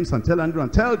 tell James, and tell Andrew,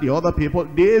 and tell the other people,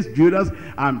 this Judas,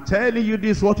 I'm telling you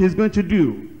this, what he's going to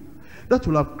do. That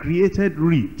will have created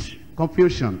rift,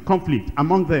 confusion, conflict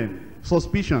among them,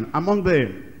 suspicion among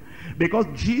them. Because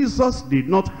Jesus did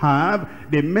not have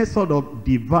the method of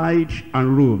divide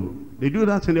and rule. They do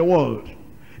that in the world.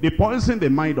 They poison the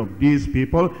mind of these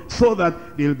people so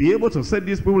that they'll be able to set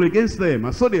these people against them,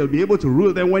 and so they'll be able to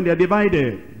rule them when they're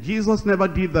divided. Jesus never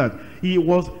did that. He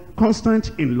was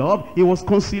constant in love. He was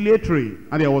conciliatory.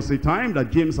 And there was a time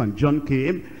that James and John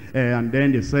came, and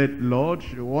then they said, Lord,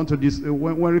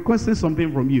 we're requesting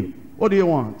something from you. What do you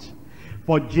want?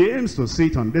 For James to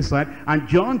sit on this side and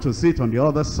John to sit on the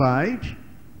other side.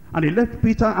 And they left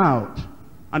Peter out,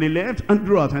 and they left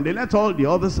Andrew out, and they let all the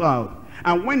others out.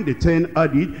 And when the 10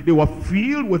 heard it, they were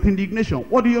filled with indignation.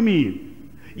 What do you mean?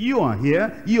 You are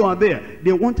here, you are there.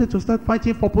 They wanted to start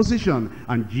fighting for position,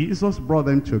 and Jesus brought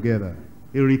them together.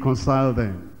 He reconciled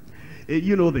them.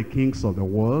 You know the kings of the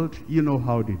world, you know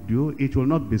how they do. It will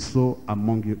not be so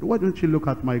among you. Why don't you look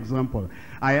at my example?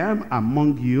 I am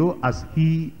among you as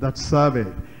he that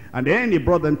serveth. And then he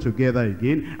brought them together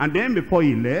again. And then before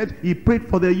he left, he prayed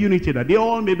for their unity, that they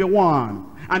all may be one.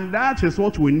 And that is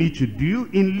what we need to do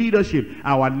in leadership.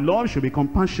 Our love should be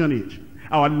compassionate.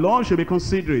 Our love should be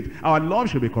considerate. Our love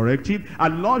should be corrective. Our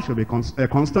love should be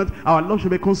constant. Our love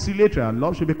should be conciliatory. Our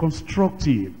love should be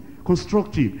constructive.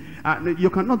 You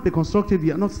cannot be constructive if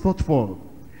you are not thoughtful.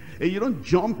 You don't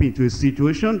jump into a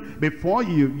situation before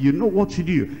you know what to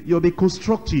do. You'll be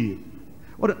constructive.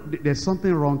 There's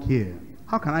something wrong here.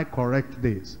 How can I correct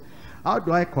this? How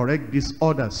do I correct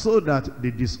disorder so that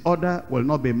the disorder will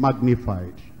not be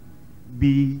magnified?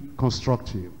 Be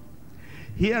constructive.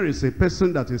 Here is a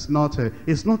person that is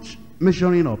not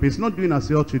measuring up. He's not doing as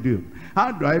he ought to do.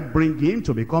 How do I bring him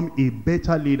to become a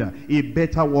better leader, a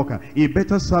better worker, a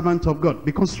better servant of God?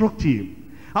 Be constructive.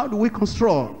 How do we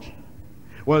construct?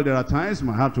 Well, there are times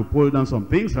I have to pull down some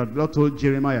things that God told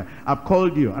Jeremiah. I've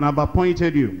called you and I've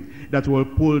appointed you that will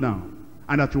pull down,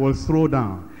 and that will throw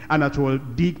down, and that will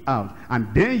dig out, and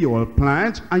then you will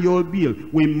plant and you will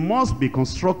build. We must be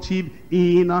constructive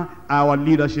in our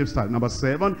leadership style. Number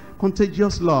 7,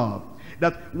 contagious love.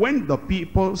 That when the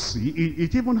people see,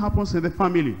 it even happens in the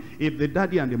family. If the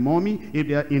daddy and the mommy, if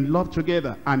they are in love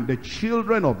together and the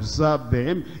children observe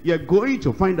them, you're going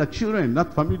to find that children in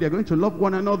that family, they're going to love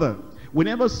one another. We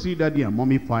never see daddy and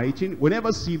mommy fighting. We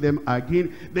never see them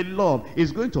arguing. The love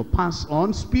is going to pass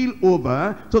on, spill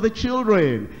over to the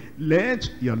children. Let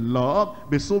your love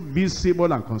be so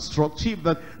visible and constructive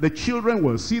that the children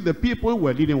will see, the people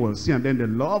we're leading will see, and then the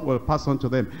love will pass on to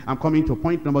them. I'm coming to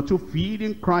point number 2,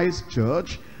 feeding Christ's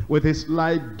church with his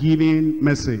life-giving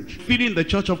message. Feeding the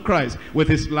church of Christ with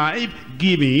his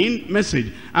life-giving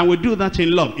message. And we do that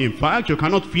in love. In fact, you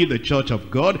cannot feed the church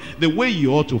of God the way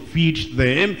you ought to feed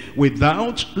them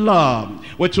without love.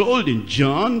 We're told in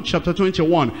John chapter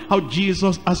 21 how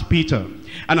Jesus asked Peter,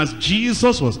 And as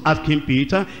Jesus was asking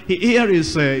Peter, here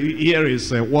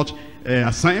is what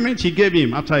assignment he gave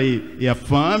him after he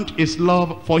affirmed his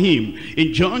love for him.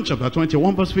 In John chapter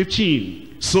 21 verse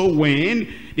 15. So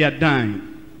when they are dying,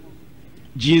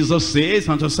 Jesus says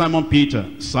unto Simon Peter,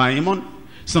 Simon,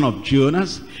 son of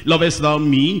Jonas, lovest thou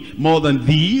me more than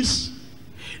these?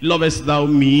 Lovest thou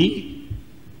me,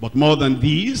 but more than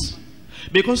these?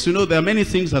 Because you know there are many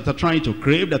things that are trying to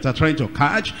crave, that are trying to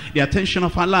catch the attention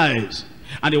of our lives.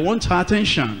 And they want our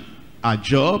attention. Our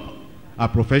job, our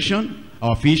profession,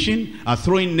 our fishing, our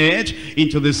throwing net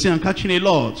into the sea and catching a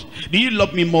lot. Do you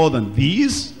love me more than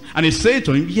these? And he said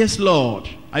to him, yes, Lord,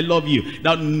 I love you.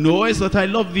 Thou knowest that I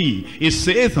love thee. He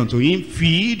saith unto him,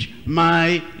 feed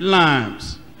my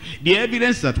lambs. The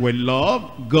evidence that we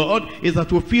love God is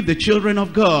that we feed the children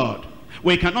of God.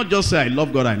 We cannot just say, I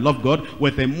love God,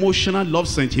 with emotional love,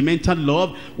 sentimental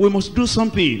love. We must do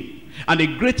something. And the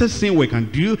greatest thing we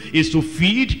can do is to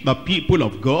feed the people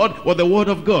of God with the word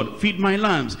of God. Feed my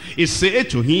lambs. He said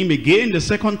to him again the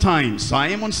second time,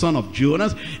 Simon, son of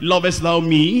Jonas, lovest thou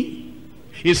me?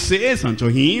 He says unto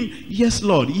him, yes,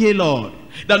 Lord, yea, Lord.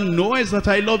 Thou knowest that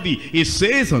I love thee. He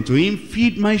says unto him,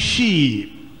 feed my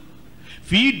sheep.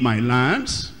 Feed my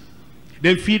lambs,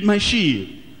 then feed my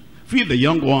sheep. Feed the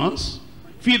young ones,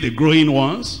 feed the growing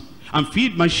ones, and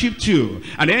feed my sheep too.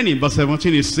 And then in verse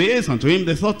 17 it says unto him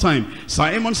the third time,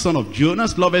 Simon, son of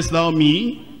Jonas, lovest thou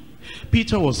me?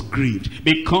 Peter was grieved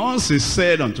because he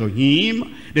said unto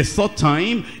him the third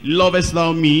time, lovest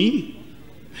thou me?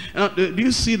 Do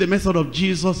you see the method of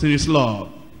Jesus in his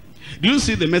love? Do you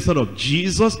see the method of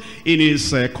Jesus in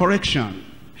his correction?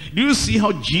 Do you see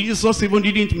how Jesus even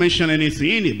didn't mention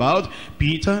anything about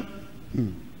Peter?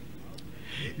 Do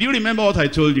you remember what I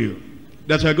told you?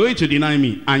 That you are going to deny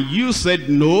me. And you said,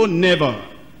 no, never.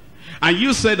 And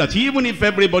you said that even if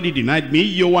everybody denied me,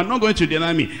 you were not going to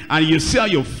deny me. And you see how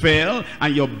you fell,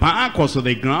 and your back was to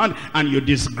the ground, and you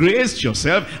disgraced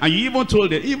yourself. And you even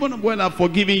told them, even when I've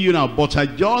forgiven you now, but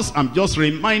I'm just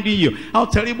reminding you how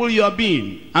terrible you have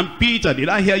been. And Peter, did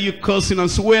I hear you cursing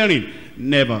and swearing?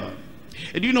 Never.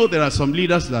 And you know there are some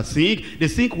leaders that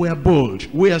think we are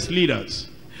bold, we as leaders.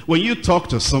 When you talk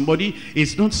to somebody,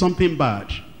 it's not something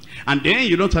bad. And then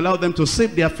you don't allow them to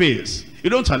save their face. You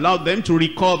don't allow them to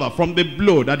recover from the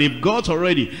blow that they've got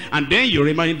already. And then you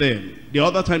remind them, the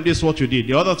other time this is what you did,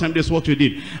 the other time this is what you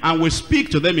did. And we speak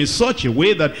to them in such a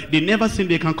way that they never think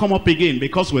they can come up again,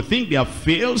 because we think they have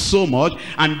failed so much,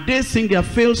 and they think they have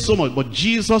failed so much. But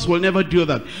Jesus will never do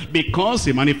that, because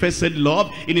he manifested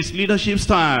love in his leadership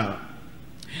style.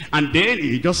 And then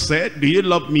he just said, do you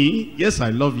love me? Yes,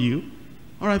 I love you.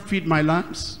 All right, feed my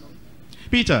lambs.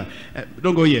 Peter,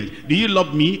 don't go yet. Do you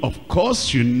love me? Of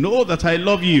course you know that I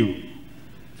love you.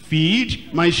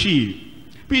 Feed my sheep.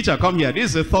 Peter, come here.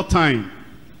 This is the third time.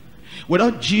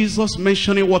 Without Jesus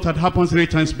mentioning what had happened 3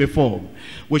 times before,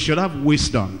 we should have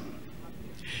wisdom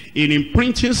in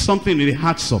imprinting something in the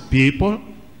hearts of people.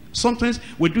 Sometimes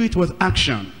we do it with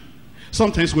action.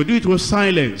 Sometimes we do it with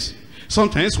silence.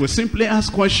 Sometimes we simply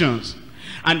ask questions.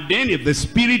 And then if the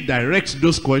Spirit directs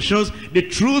those questions, the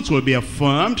truth will be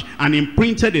affirmed and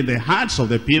imprinted in the hearts of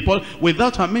the people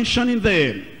without our mentioning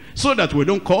them, so that we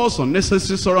don't cause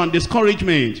unnecessary sorrow and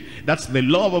discouragement. That's the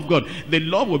love of God. The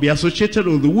love will be associated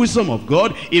with the wisdom of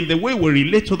God in the way we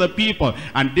relate to the people.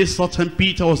 And this certain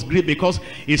Peter was grieved because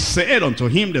he said unto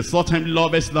him the third time,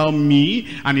 lovest thou me?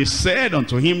 And he said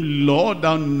unto him, Lord,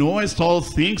 thou knowest all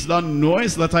things, thou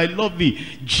knowest that I love thee.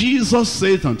 Jesus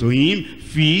said unto him,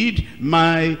 feed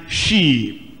my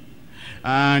sheep.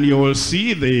 And you will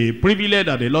see the privilege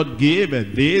that the Lord gave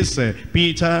this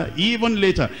Peter even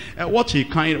later.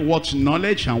 What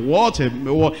knowledge and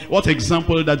what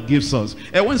example that gives us.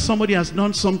 When somebody has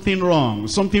done something wrong,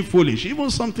 something foolish,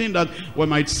 even something that we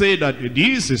might say that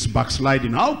this is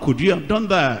backsliding. How could you have done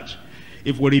that?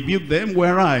 If we rebuke them,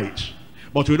 we're right.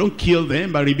 But we don't kill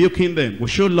them by rebuking them. We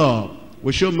show love.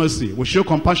 We show mercy, we show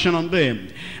compassion on them,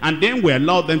 and then we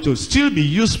allow them to still be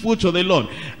useful to the Lord.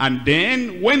 And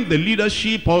then when the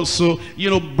leadership also,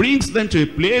 brings them to a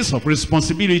place of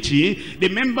responsibility, the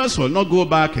members will not go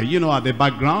back, at the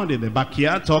background, in the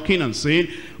backyard, talking and saying,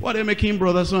 why are they making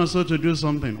brother so-and-so to do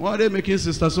something? Why are they making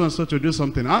sister so-and-so to do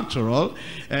something? After all,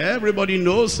 everybody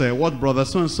knows what brother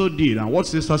so-and-so did and what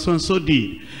sister so-and-so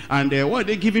did. And why are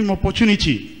they giving him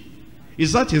opportunity?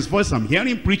 Is that his voice I'm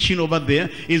hearing preaching over there?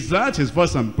 Is that his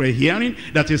voice I'm hearing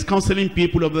that is counseling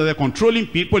people over there, controlling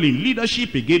people in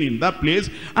leadership again in that place?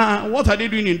 What are they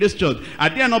doing in this church? Are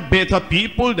they not better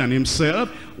people than himself?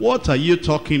 What are you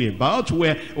talking about?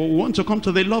 We want to come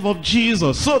to the love of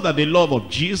Jesus, so that the love of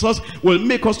Jesus will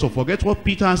make us to forget what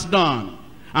Peter has done.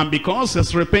 And because he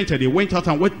has repented, he went out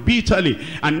and wept bitterly.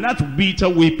 And that bitter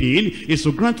weeping is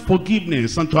to grant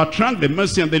forgiveness and to attract the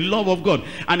mercy and the love of God.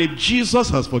 And if Jesus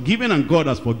has forgiven and God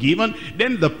has forgiven,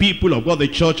 then the people of God, the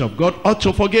church of God, ought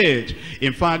to forget.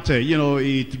 In fact,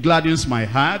 it gladdens my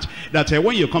heart that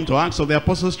when you come to Acts of the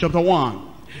Apostles chapter 1,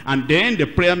 and then the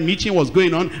prayer meeting was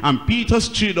going on, and Peter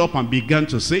stood up and began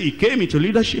to say, he came into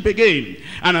leadership again.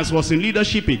 And as was in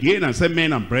leadership again, and said,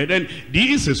 men and brethren,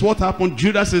 this is what happened.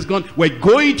 Judas is gone. We're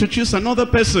going to choose another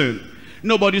person.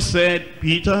 Nobody said,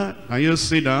 Peter, can you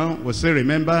sit down? We say,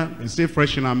 remember, it's still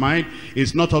fresh in our mind.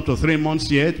 It's not up to 3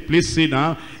 months yet. Please sit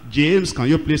down. James, can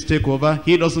you please take over?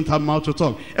 He doesn't have mouth to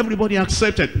talk. Everybody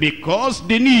accepted because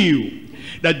they knew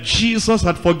that Jesus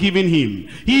had forgiven him.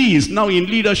 He is now in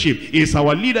leadership. He is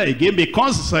our leader again.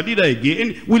 Because he's our leader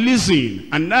again, we listen.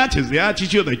 And that is the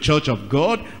attitude the church of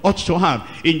God ought to have.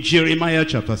 In Jeremiah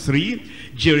chapter 3,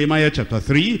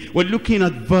 we're looking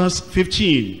at verse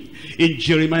 15. In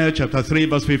Jeremiah chapter 3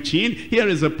 verse 15, here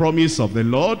is a promise of the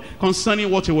Lord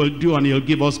concerning what he will do, and he'll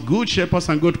give us good shepherds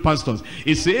and good pastors.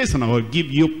 He says, and I will give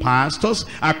you pastors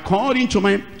according to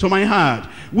my heart,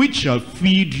 which shall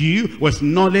feed you with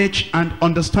knowledge and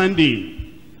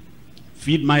understanding.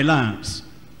 Feed my lambs,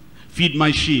 feed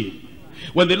my sheep.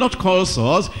 When the Lord calls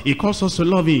us, he calls us to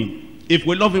love him. If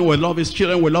we love him, we love his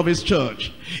children, we love his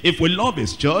church. If we love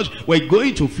his church, we're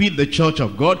going to feed the church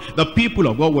of God, the people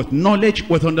of God, with knowledge,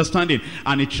 with understanding.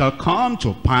 And it shall come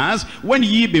to pass, when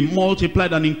ye be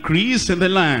multiplied and increased in the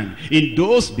land, in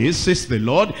those days, says the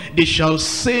Lord, they shall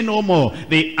say no more,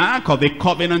 the ark of the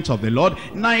covenant of the Lord,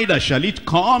 neither shall it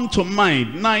come to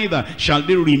mind, neither shall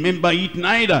they remember it,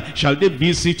 neither shall they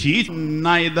visit it,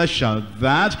 neither shall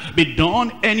that be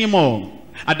done anymore.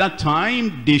 At that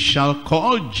time they shall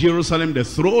call Jerusalem the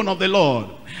throne of the Lord,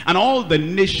 and all the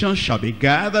nations shall be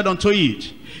gathered unto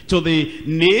it, to the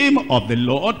name of the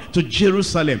Lord, to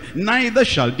Jerusalem. Neither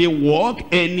shall they walk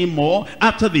any more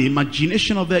after the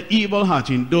imagination of their evil heart.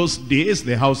 In those days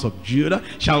the house of Judah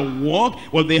shall walk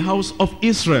with the house of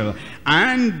Israel,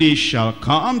 and they shall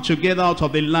come together out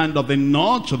of the land of the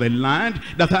north to the land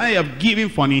that I have given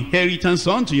for an inheritance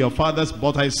unto your fathers.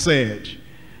 But I said,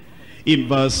 in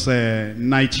verse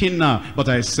 19 now, but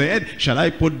I said, shall I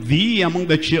put thee among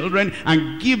the children,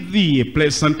 and give thee a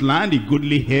pleasant land, a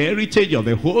goodly heritage of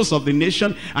the host of the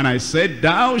nation? And I said,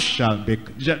 thou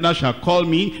shalt call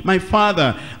me my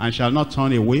father, and shall not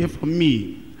turn away from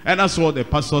me. And that's what the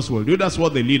pastors will do. That's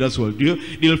what the leaders will do.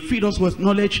 They'll feed us with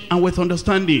knowledge and with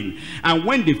understanding. And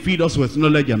when they feed us with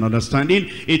knowledge and understanding,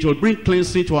 it will bring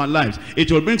cleansing to our lives.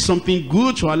 It will bring something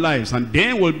good to our lives. And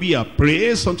then will be a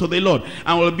praise unto the Lord,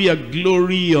 and will be a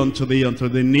glory unto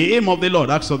the name of the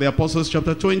Lord. Acts of the Apostles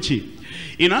chapter 20.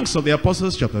 In Acts of the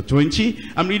Apostles chapter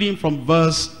 20, I'm reading from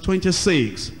verse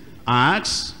 26.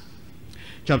 Acts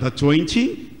chapter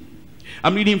 20.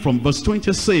 I'm reading from verse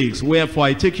 26. Wherefore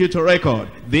I take you to record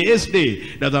this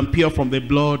day that I'm pure from the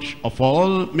blood of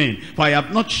all men. For I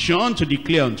have not shone to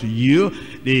declare unto you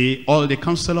all the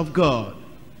counsel of God.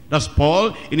 That's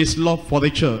Paul in his love for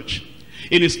the church.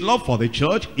 In his love for the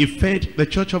church, he fed the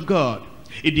church of God.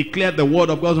 He declared the word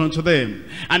of God unto them.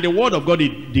 And the word of God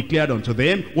he declared unto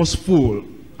them was full.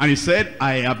 And he said,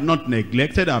 I have not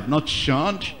neglected, I have not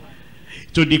shunned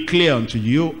to declare unto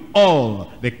you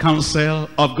all the counsel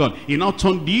of God. He now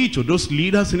turned thee to those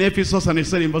leaders in Ephesus, and he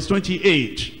said in verse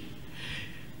 28,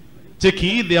 take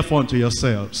heed therefore unto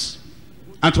yourselves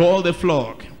and to all the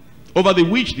flock, over the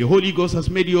which the Holy Ghost has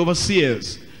made you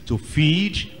overseers, to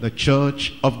feed the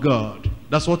church of God.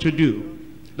 That's what you do.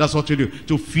 That's what you do.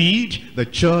 To feed the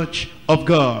church of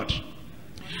God.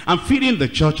 And feeding the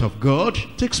church of God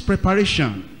takes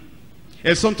preparation.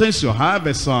 And sometimes you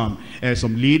have some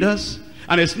leaders,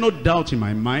 and there's no doubt in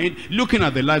my mind, looking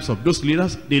at the lives of those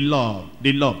leaders, they love.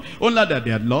 Only that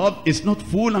their love is not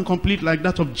full and complete like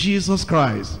that of Jesus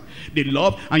Christ. They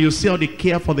love, and you see how they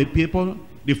care for the people.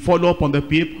 They follow up on the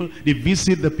people. They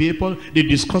visit the people. They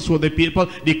discuss with the people.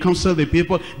 They counsel the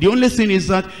people. The only thing is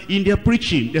that in their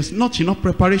preaching, there's not enough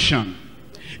preparation.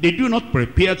 They do not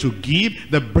prepare to give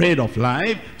the bread of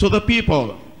life to the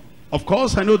people. Of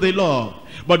course, I know they love,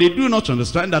 but they do not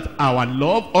understand that our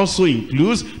love also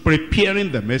includes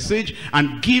preparing the message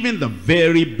and giving the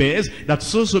very best, that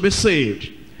souls will be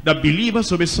saved, that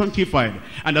believers will be sanctified,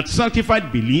 and that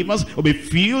sanctified believers will be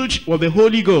filled with the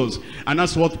Holy Ghost. And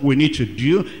that's what we need to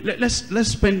do. Let's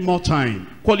spend more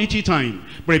time, quality time,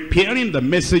 preparing the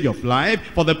message of life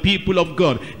for the people of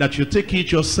God, that you take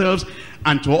it yourselves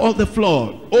and to all the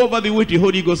flock, over the which the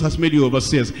Holy Ghost has made you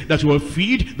overseers, that you will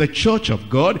feed the church of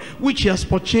God, which he has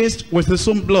purchased with his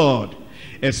own blood.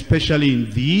 especially in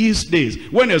these days,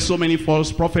 when there's so many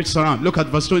false prophets around. Look at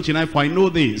verse 29. For I know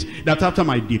this, that after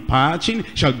my departing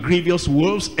shall grievous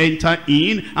wolves enter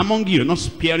in among you, not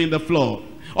sparing the flock.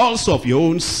 Also of your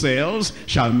own selves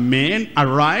shall men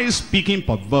arise, speaking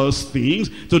perverse things,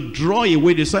 to draw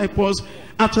away disciples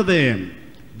after them.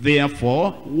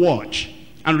 Therefore watch,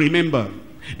 and remember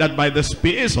that by the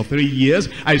space of 3 years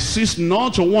I cease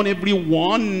not to warn every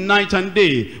one night and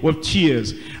day with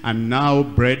tears. And now,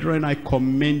 brethren, I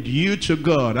commend you to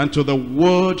God and to the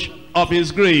word of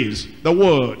his grace. The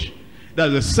word,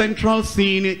 that's the central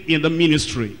thing in the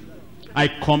ministry. I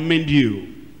commend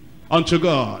you unto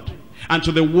God and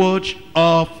to the word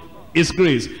of his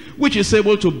grace, which is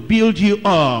able to build you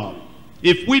up.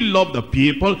 If we love the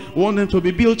people, we want them to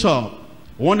be built up,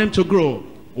 we want them to grow,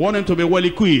 we want them to be well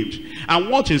equipped. And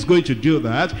what is going to do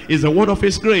that is the word of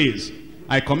his grace.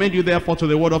 I commend you therefore to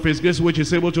the word of his grace, which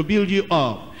is able to build you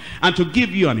up and to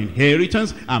give you an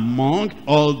inheritance among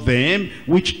all them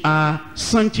which are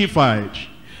sanctified.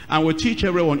 And we teach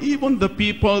everyone, even the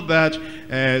people that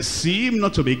seem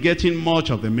not to be getting much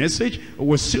of the message,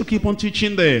 we'll still keep on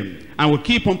teaching them. And we'll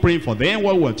keep on praying for them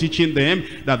while we're teaching them,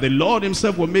 that the Lord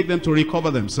himself will make them to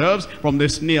recover themselves from the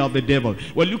snare of the devil.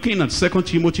 We're looking at 2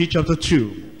 Timothy chapter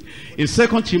 2. In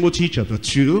 2 Timothy chapter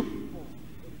 2,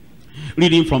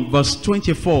 reading from verse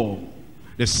 24,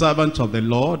 the servant of the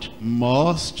Lord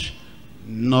must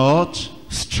not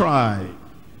strive.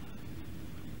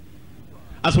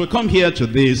 As we come here to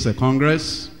this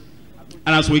Congress,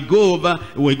 and as we go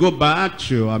back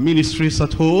to our ministries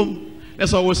at home,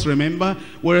 let's always remember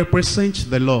we represent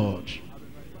the Lord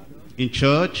in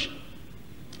church,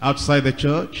 outside the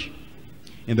church,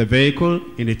 in the vehicle,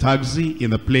 in the taxi,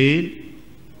 in the plane,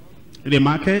 in the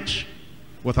market,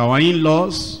 with our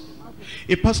in-laws.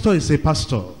 A pastor is a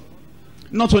pastor,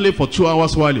 not only for 2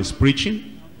 hours while he's preaching,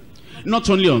 not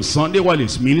only on Sunday while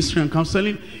he's ministering and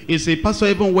counseling. He's a pastor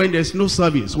even when there's no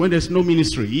service, when there's no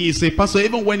ministry. He is a pastor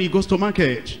even when he goes to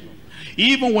market.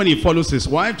 Even when he follows his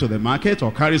wife to the market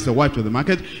or carries the wife to the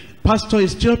market, pastor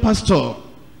is still pastor.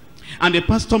 And the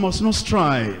pastor must not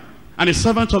strive. And the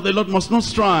servant of the Lord must not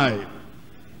strive.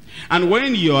 And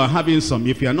when you are having some,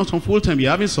 if you are not on full time, you're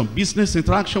having some business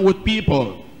interaction with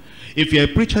people. If you're a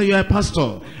preacher, you're a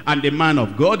pastor. And the man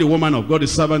of God, the woman of God, the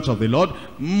servant of the Lord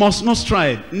must not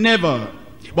strive, never.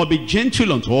 But be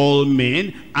gentle unto all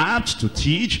men, apt to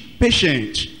teach,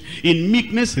 patient, in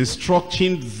meekness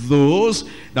instructing those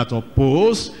that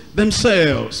oppose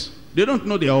themselves. They don't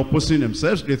know they are opposing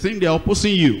themselves. They think they are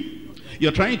opposing you.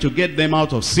 You're trying to get them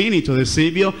out of sin into the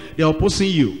Savior. They are opposing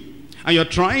you. And you're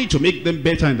trying to make them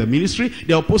better in the ministry.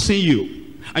 They are opposing you.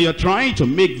 And you're trying to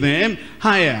make them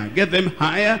higher, get them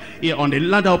higher on the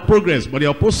ladder of progress, but they're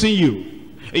opposing you.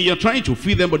 And you're trying to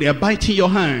feed them, but they're biting your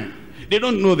hand. They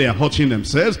don't know they're hurting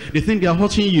themselves. They think they're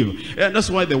hurting you. And that's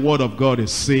why the word of God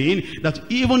is saying that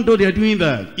even though they're doing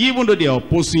that, even though they're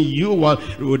opposing you, while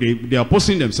they're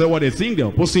opposing themselves, what they think they're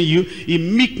opposing you,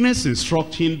 in meekness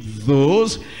instructing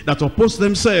those that oppose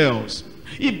themselves.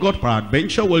 If God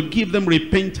peradventure will give them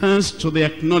repentance to the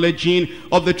acknowledging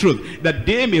of the truth, that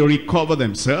they may recover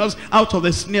themselves out of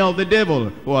the snare of the devil,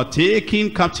 who are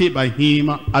taken captive by him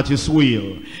at his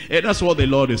will. And that's what the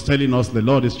Lord is telling us. The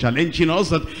Lord is challenging us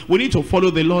that we need to follow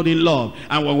the Lord in love.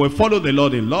 And when we follow the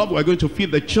Lord in love, we're going to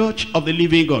feed the church of the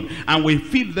living God. And we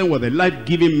feed them with the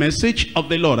life-giving message of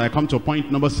the Lord. I come to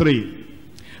point number 3.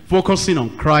 Focusing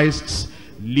on Christ's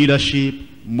leadership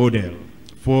model.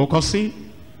 Focusing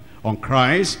on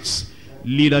Christ's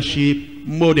leadership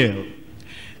model.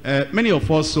 Many of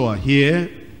us who are here,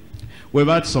 we've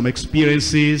had some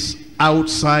experiences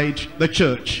outside the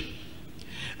church.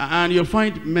 And you'll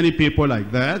find many people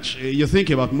like that. You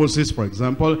think about Moses, for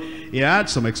example. He had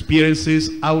some experiences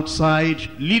outside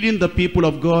leading the people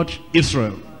of God,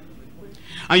 Israel.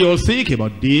 And you'll think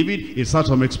about David. He's had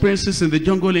some experiences in the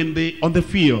jungle, on the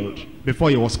field,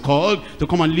 before he was called to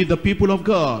come and lead the people of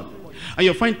God. And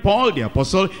you find Paul the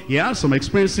apostle, he has some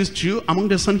experiences too among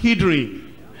the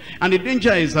Sanhedrin. And the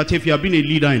danger is that if you have been a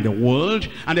leader in the world,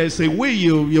 and there's a way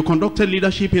you conducted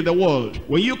leadership in the world,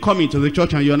 when you come into the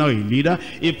church and you're now a leader,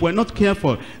 if we're not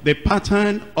careful, the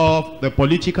pattern of the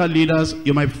political leaders,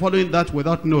 you might be following that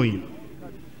without knowing.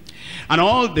 And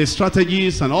all the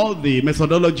strategies and all the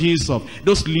methodologies of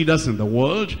those leaders in the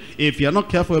world, if you're not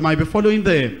careful, you might be following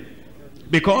them.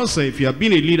 Because if you have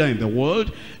been a leader in the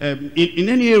world, in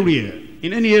any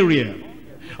area,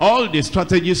 all the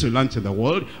strategies you learn to the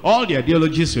world, all the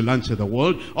ideologies you learn to the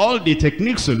world, all the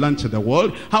techniques you learn to the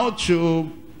world, how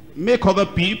to make other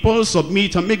people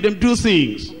submit and make them do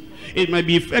things. It might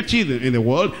be effective in the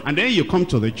world, and then you come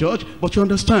to the church, but you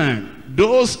understand,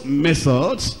 those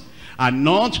methods are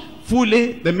not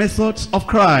fully the methods of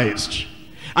Christ.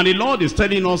 And the Lord is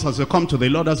telling us, as you come to the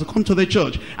Lord, as you come to the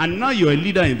church, and now you're a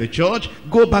leader in the church,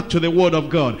 go back to the Word of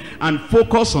God and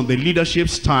focus on the leadership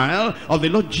style of the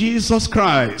Lord Jesus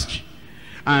Christ.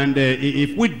 And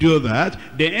if we do that,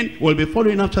 then we'll be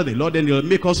following after the Lord, and He'll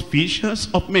make us fishers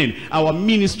of men. Our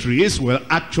ministries will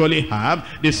actually have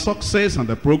the success and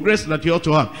the progress that you ought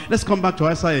to have. Let's come back to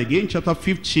Isaiah again, chapter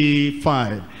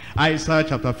 55. Isaiah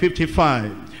chapter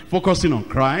 55, focusing on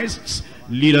Christ's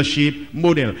leadership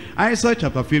model. Isaiah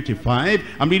chapter 55,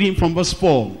 I'm reading from verse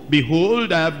 4.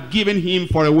 Behold, I have given him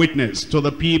for a witness to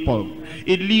the people,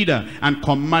 a leader and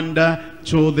commander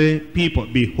to the people.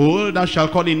 Behold, thou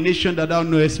shalt call a nation that thou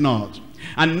knowest not,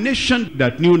 and nation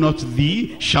that knew not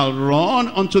thee shall run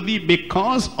unto thee,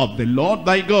 because of the Lord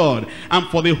thy God, and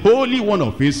for the Holy One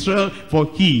of Israel, for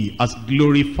he has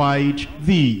glorified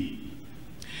thee.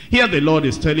 Here the Lord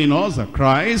is telling us that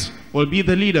Christ will be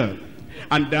the leader,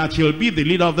 and that he'll be the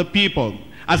leader of the people.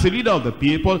 As a leader of the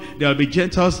people, there'll be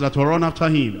Gentiles that will run after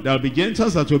him. There'll be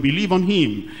Gentiles that will believe on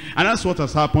him. And that's what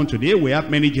has happened today. We have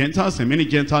many Gentiles and many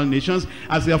Gentile nations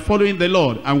as they are following the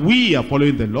Lord. And we are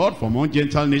following the Lord from among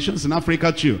Gentile nations in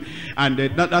Africa too. And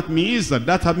that means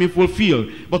that has been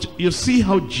fulfilled. But you see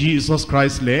how Jesus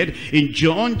Christ led in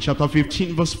John chapter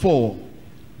 15 verse 4.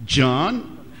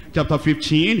 John chapter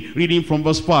 15, reading from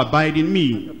verse 4. Abide in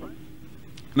me,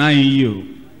 and I in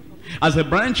you. As a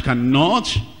branch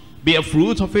cannot bear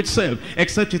fruit of itself,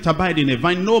 except it abide in a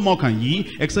vine, no more can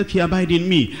ye, except ye abide in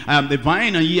me. I am the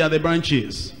vine, and ye are the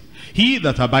branches. He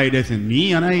that abideth in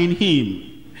me, and I in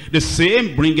him, the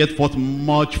same bringeth forth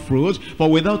much fruit, for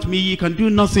without me ye can do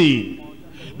nothing.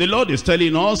 The Lord is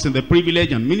telling us in the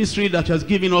privilege and ministry that he has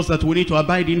given us that we need to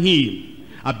abide in him.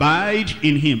 Abide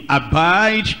in him.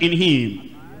 Abide in him.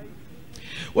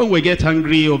 When we get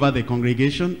angry over the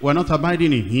congregation, we're not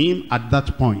abiding in him at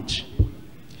that point.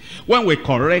 When we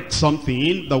correct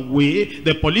something the way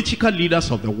the political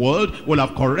leaders of the world will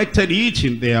have corrected it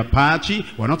in their party,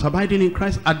 we're not abiding in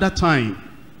Christ at that time.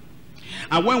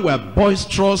 And when we're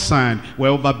boisterous and we're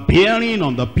overbearing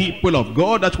on the people of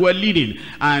God that we're leading,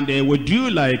 and we do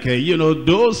like,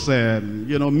 those,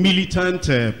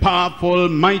 militant, powerful,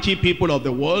 mighty people of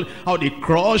the world, how they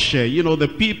crush,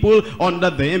 the people under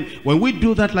them. When we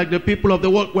do that like the people of the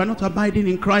world, we're not abiding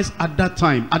in Christ at that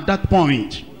time, at that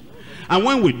point. And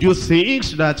when we do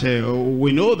things that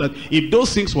we know that if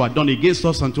those things were done against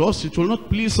us and to us, it will not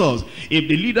please us. If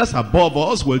the leaders above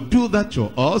us will do that to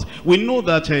us, we know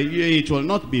that it will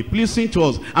not be pleasing to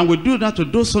us. And we do that to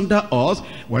those under us,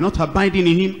 we're not abiding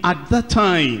in him at that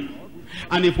time.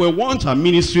 And if we want our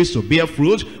ministries to bear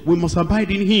fruit, we must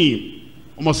abide in him.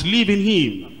 We must live in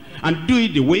him and do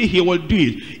it the way he will do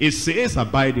it. It says,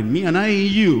 abide in me and I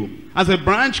in you. As a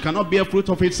branch cannot bear fruit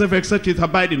of itself except it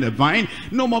abide in the vine,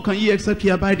 no more can ye except ye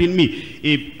abide in me.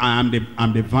 If I am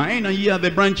the vine and ye are the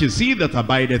branches, he that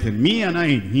abideth in me and I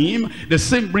in him, the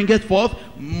same bringeth forth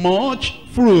much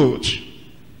fruit.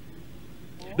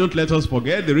 Don't let us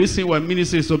forget the reason why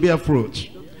ministry is to bear fruit.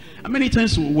 And many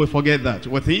times we forget that.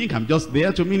 We think I'm just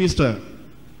there to minister.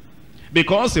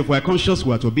 Because if we're conscious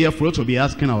we are to bear fruit, we'll be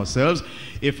asking ourselves,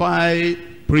 if I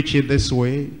preach it this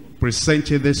way,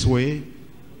 present it this way,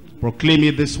 proclaim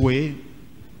it this way,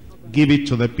 give it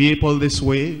to the people this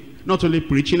way, not only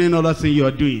preaching, another thing you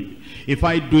are doing. If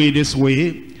I do it this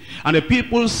way, and the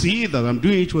people see that I'm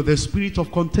doing it with a spirit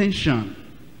of contention,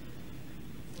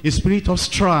 a spirit of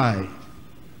strife,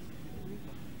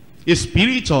 a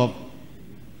spirit of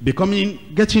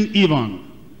getting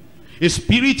even, a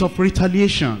spirit of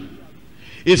retaliation,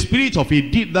 a spirit of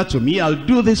he did that to me, I'll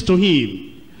do this to him.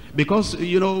 Because,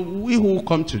 we who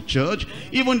come to church,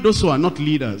 even those who are not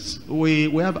leaders, we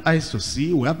have eyes to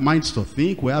see, we have minds to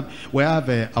think, we have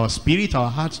our spirit, our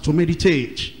hearts to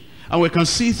meditate. And we can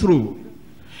see through.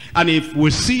 And if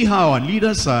we see how our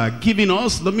leaders are giving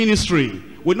us the ministry,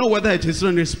 we know whether it is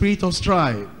in a spirit of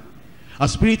strife, a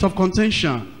spirit of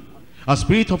contention, a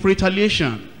spirit of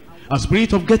retaliation, a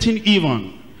spirit of getting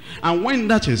even. And when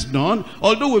that is done,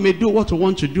 although we may do what we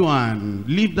want to do and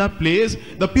leave that place,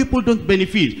 the people don't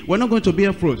benefit. We're not going to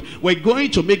bear fruit. We're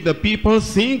going to make the people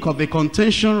think of the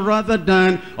contention rather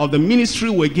than of the ministry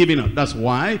we're giving up. That's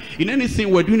why in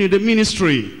anything we're doing in the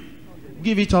ministry,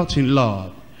 give it out in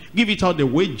love. Give it out the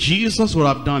way Jesus would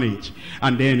have done it.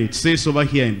 And then it says over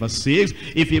here in verse 6,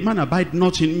 if a man abide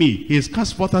not in me, he is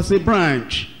cast forth as a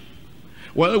branch.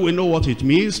 Well, we know what it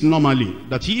means normally,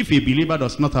 that if a believer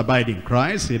does not abide in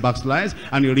Christ, he backslides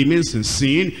and he remains in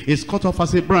sin, is cut off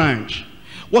as a branch.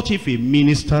 What if a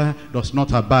minister does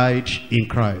not abide in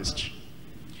Christ?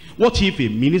 What if a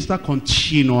minister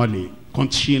continually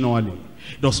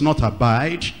does not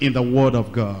abide in the word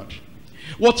of God?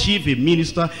 What if a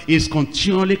minister is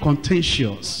continually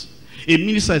contentious? A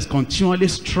minister is continually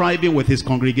striving with his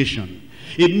congregation.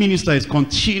 A minister is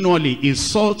continually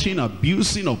insulting,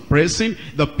 abusing, oppressing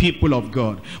the people of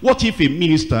God. What if a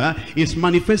minister is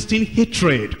manifesting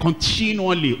hatred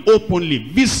continually, openly,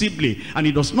 visibly, and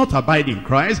he does not abide in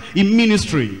Christ in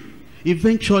ministry?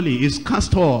 Eventually is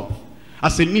cast off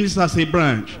as a minister, as a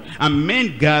branch, and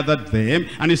men gathered them,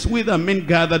 and his widow men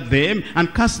gathered them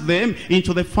and cast them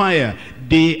into the fire.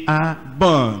 They are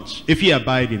burnt. If ye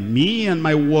abide in me, and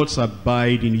my words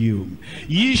abide in you,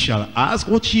 ye shall ask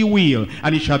what ye will,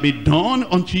 and it shall be done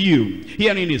unto you.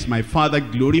 Herein is my Father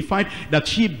glorified,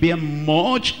 that ye bear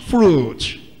much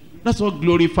fruit. That's what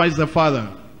glorifies the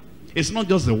Father. It's not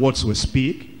just the words we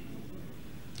speak.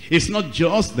 It's not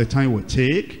just the time we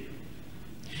take.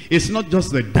 It's not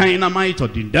just the dynamite or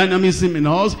the dynamism in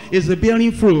us. It's the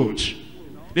bearing fruit.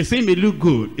 They say it may look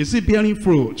good. Is it bearing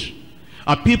fruit?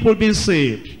 Are people being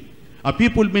saved? Are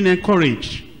people being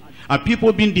encouraged? Are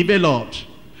people being developed?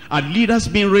 Are leaders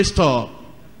being raised up?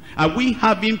 Are we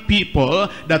having people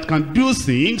that can do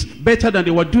things better than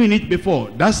they were doing it before?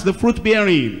 That's the fruit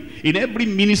bearing in every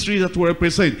ministry that we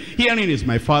represent. Herein is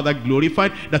my Father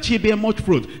glorified, that ye bear much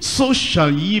fruit. So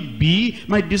shall ye be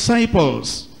my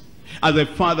disciples. As the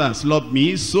Father has loved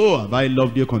me, so have I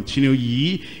loved you. Continue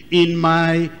ye in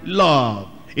my love.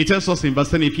 It tells us in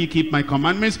verse 10, if ye keep my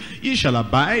commandments, ye shall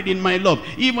abide in my love,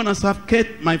 even as I have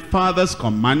kept my Father's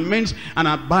commandments and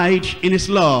abide in his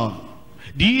love.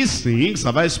 These things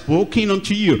have I spoken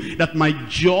unto you, that my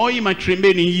joy might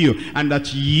remain in you, and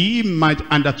that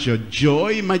your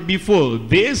joy might be full.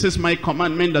 This is my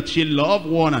commandment, that ye love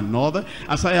one another,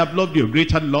 as I have loved you.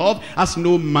 Greater love has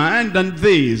no man than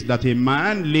this, that a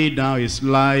man lay down his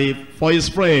life for his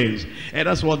friends. And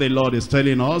that's what the Lord is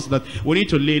telling us, that we need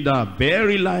to lay down our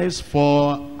very lives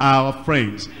for our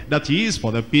friends. That is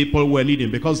for the people we're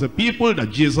leading, because the people that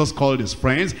Jesus called his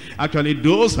friends, actually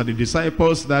those are the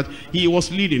disciples that he was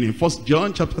leading. In 1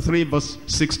 John chapter 3 verse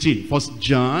 16. 1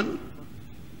 John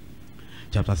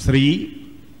chapter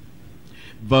 3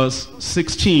 verse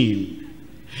 16.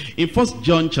 In 1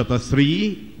 John chapter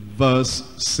 3 verse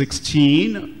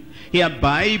 16,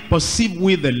 hereby perceive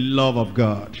we the love of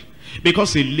God,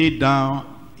 because he laid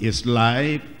down his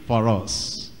life for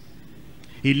us.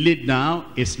 He laid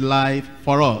down his life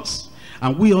for us,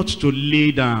 and we ought to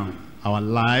lay down our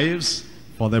lives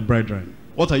for the brethren.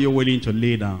 What are you willing to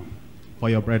lay down for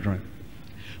your brethren?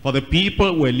 For the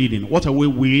people we're leading, what are we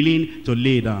willing to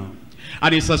lay down?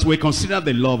 And it's as we consider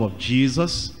the love of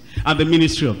Jesus and the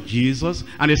ministry of Jesus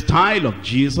and the style of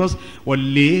Jesus, we'll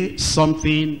lay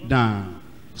something down.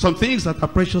 Some things that are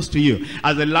precious to you,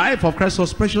 as the life of Christ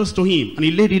was precious to him, and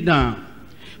he laid it down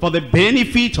for the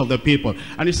benefit of the people.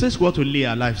 And he says we ought to lay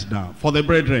our lives down for the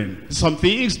brethren. Some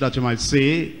things that you might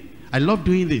say, I love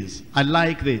doing this, I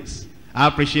like this, I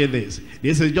appreciate this,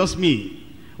 this is just me.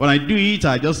 When I do it,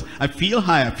 I feel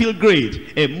high, I feel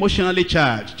great, emotionally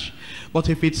charged. But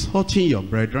if it's hurting your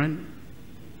brethren,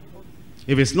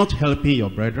 if it's not helping your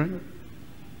brethren,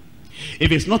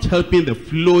 if it's not helping the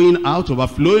flowing out,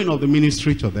 overflowing of the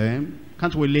ministry to them,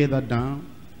 can't we lay that down?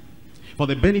 For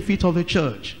the benefit of the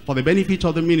church, for the benefit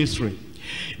of the ministry,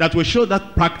 that we show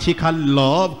that practical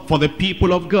love for the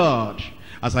people of God.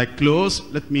 As I close,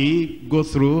 let me go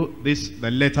through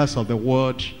the letters of the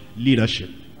word leadership,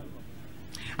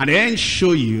 and then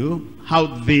show you how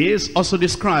this also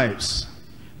describes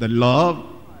the love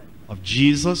of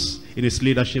Jesus in his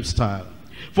leadership style.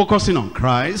 Focusing on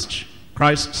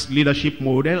Christ's leadership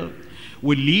model,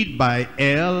 we lead by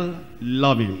L,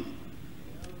 loving,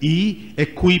 E,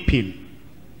 equipping,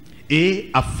 A,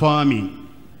 affirming,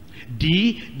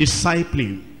 D,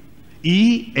 discipling,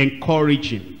 E,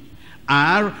 encouraging,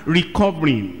 R,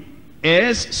 recovering,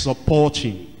 S,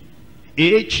 supporting,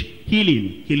 H,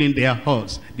 healing their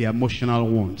hurts, their emotional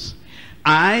wounds,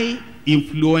 I,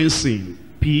 influencing,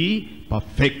 P,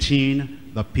 perfecting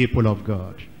the people of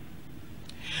God.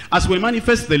 As we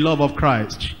manifest the love of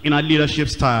Christ in our leadership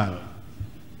style,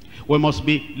 we must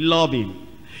be loving.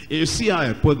 You see how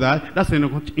I put that? That's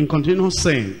in continuous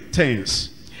tense.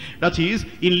 That is,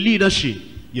 in leadership,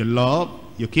 you love,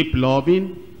 you keep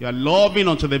loving, you are loving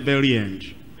unto the very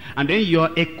end. And then you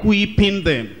are equipping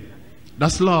them.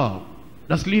 That's love.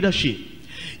 That's leadership.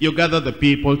 You gather the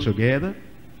people together,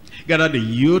 gather the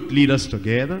youth leaders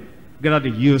together,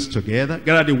 gather the youth together,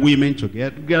 gather the women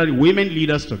together, gather the women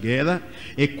leaders together,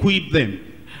 equip them.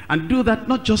 And do that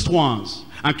not just once,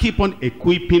 and keep on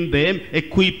equipping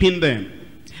them.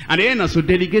 And then as you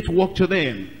delegate work to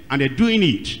them, and they're doing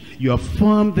it, you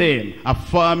affirm them,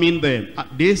 affirming them.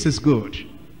 This is good.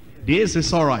 This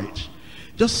is all right.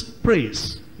 Just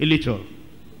praise a little.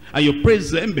 And you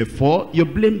praise them before you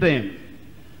blame them.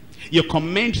 You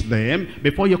commend them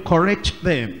before you correct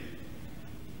them.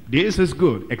 This is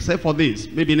good, except for this.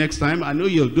 Maybe next time, I know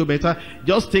you'll do better.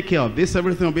 Just take care of this,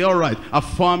 everything will be all right.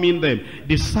 Affirming them,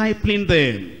 discipling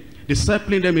them.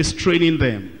 Discipling them is training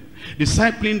them.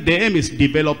 Discipling them is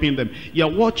developing them.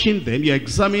 You're watching them, you're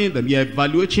examining them, you're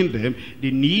evaluating them.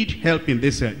 They need help in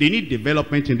this area. They need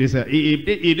development in this area.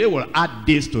 If they will add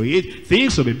this to it,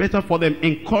 things will be better for them,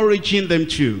 encouraging them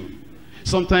too.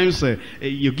 Sometimes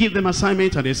you give them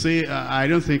assignment and they say, I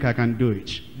don't think I can do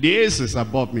it. This is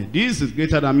above me. This is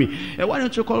greater than me. Why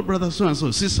don't you call brother so-and-so,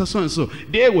 sister so-and-so?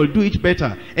 They will do it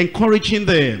better. Encouraging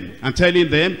them and telling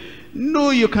them,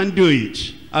 no, you can do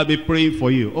it. I'll be praying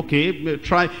for you. Okay,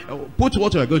 try, put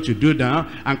what you're going to do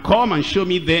down and come and show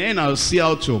me then. I'll see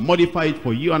how to modify it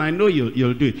for you, and I know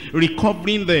you'll do it.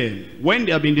 Recovering them when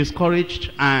they have been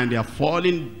discouraged and they are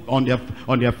falling on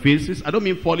their faces. I don't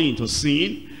mean falling into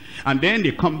sin. And then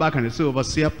they come back and they say,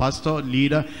 overseer, pastor,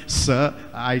 leader, sir,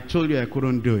 I told you I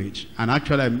couldn't do it. And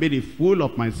actually I made a fool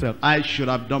of myself. I should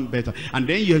have done better. And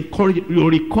then you encourage, you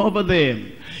recover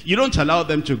them. You don't allow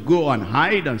them to go and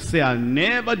hide and say, I'll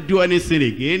never do anything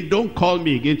again. Don't call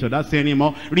me again to that thing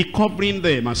anymore. Recovering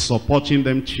them and supporting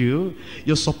them too.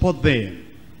 You support them.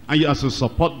 And as you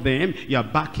support them, you are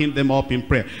backing them up in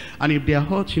prayer. And if they are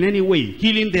hurt in any way,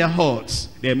 healing their hurts,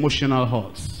 their emotional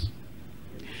hurts.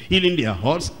 Healing their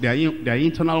hearts, their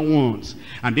internal wounds,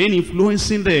 and then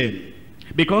influencing them.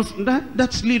 Because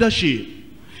that's leadership.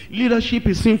 Leadership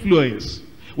is influence.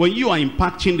 When you are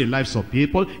impacting the lives of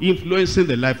people, influencing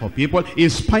the life of people,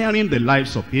 inspiring the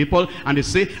lives of people, and they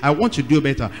say, I want to do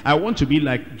better. I want to be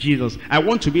like Jesus. I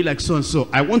want to be like so-and-so.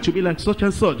 I want to be like such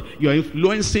and such. You are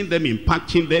influencing them,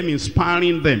 impacting them,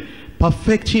 inspiring them,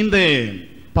 perfecting them.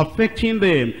 Perfecting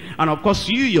them. And of course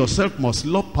you yourself must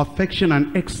love perfection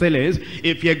and excellence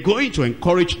if you're going to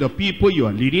encourage the people you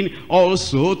are leading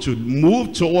also to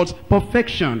move towards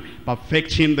perfection.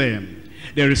 Perfecting them.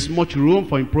 There is much room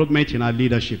for improvement in our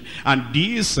leadership. And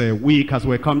this week, as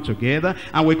we come together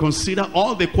and we consider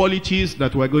all the qualities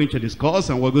that we're going to discuss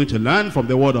and we're going to learn from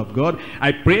the Word of God,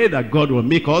 I pray that God will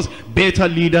make us better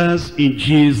leaders in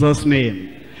Jesus'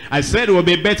 name. I said we'll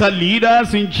be better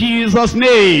leaders in Jesus'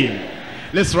 name.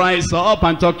 Let's rise up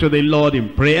and talk to the Lord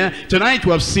in prayer. Tonight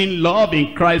we have seen love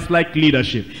in Christ-like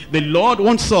leadership. The Lord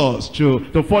wants us to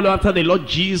follow after the Lord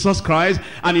Jesus Christ,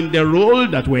 and in the role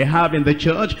that we have in the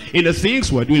church, in the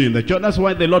things we're doing in the church. That's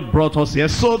why the Lord brought us here,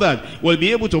 so that we'll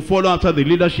be able to follow after the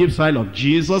leadership style of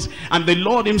Jesus, and the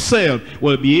Lord himself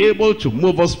will be able to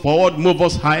move us forward, move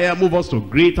us higher, move us to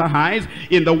greater heights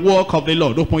in the work of the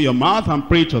Lord. Open your mouth and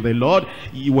pray to the Lord.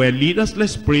 We're leaders,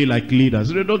 let's pray like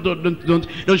leaders.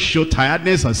 Don't show tiredness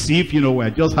as if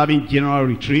we're just having general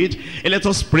retreat. And let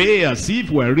us pray as if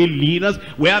we're real leaders.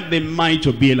 We have the mind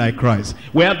to be like Christ.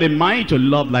 We have the mind to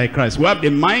love like Christ. We have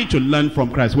the mind to learn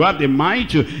from Christ. We have the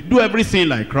mind to do everything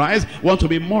like Christ. We want to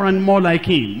be more and more like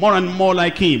him, more and more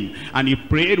like him. And he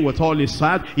prayed with all his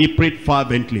heart. He prayed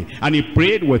fervently, and he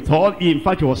prayed with all, in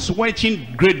fact he was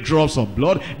sweating great drops of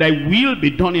blood. Thy will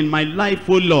be done in my life,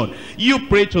 O Lord. You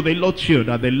pray to the Lord too,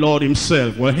 that the Lord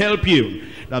himself will help you,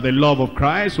 that the love of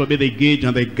Christ will be the gauge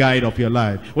and the guide of your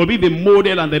life, will be the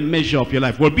model and the measure of your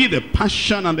life, will be the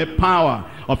passion and the power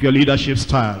of your leadership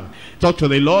style. Talk to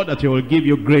the Lord that he will give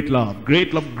you great love,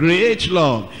 great love, great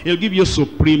love. He'll give you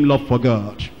supreme love for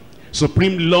God,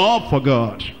 supreme love for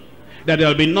God, that there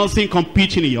will be nothing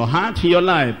competing in your heart, in your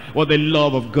life, or the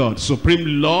love of God,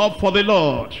 supreme love for the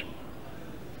Lord.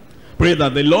 Pray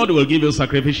that the Lord will give you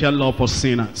sacrificial love for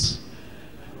sinners,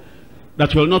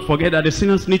 that you will not forget that the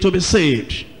sinners need to be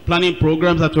saved, planning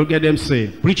programs that will get them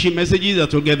saved, preaching messages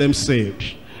that will get them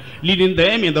saved, leading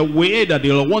them in the way that they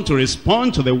will want to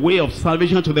respond to the way of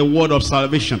salvation, to the word of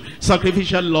salvation,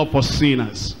 sacrificial love for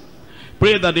sinners.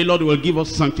 Pray that the Lord will give us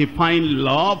sanctifying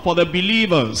love for the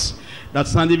believers, that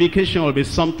sanctification will be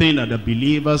something that the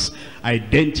believers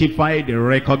identify, they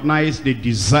recognize, they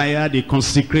desire, they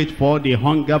consecrate for, they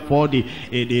hunger for,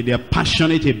 they're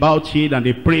passionate about it, and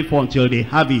they pray for until they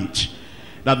have it.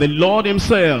 That the Lord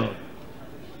himself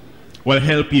will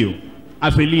help you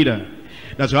as a leader,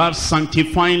 that you have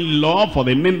sanctifying love for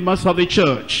the members of the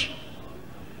church,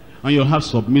 and you'll have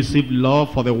submissive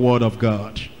love for the word of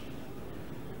God.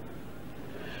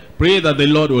 Pray that the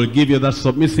Lord will give you that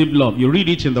submissive love. You read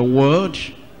it in the word,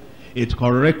 it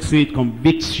corrects you, it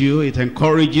convicts you, it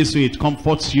encourages you, it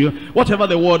comforts you. Whatever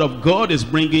the word of God is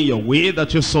bringing your way,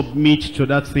 that you submit to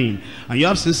that thing. And you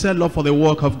have sincere love for the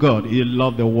work of God. You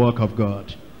love the work of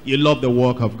God. You love the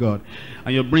work of God.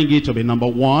 And you bring it to be number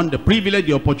one, the privilege,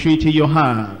 the opportunity you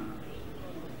have.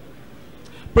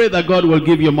 Pray that God will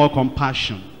give you more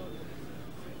compassion.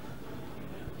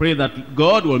 Pray that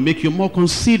God will make you more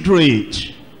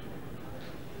considerate.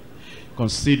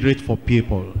 Considerate for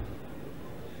people.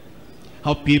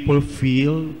 How people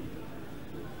feel.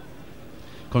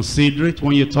 Considerate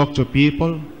when you talk to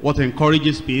people. What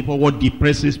encourages people, what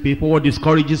depresses people, what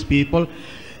discourages people.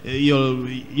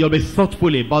 You'll be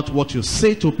thoughtful about what you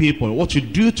say to people, what you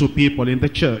do to people in the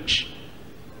church.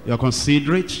 You're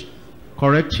considerate,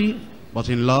 corrective, but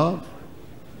in love.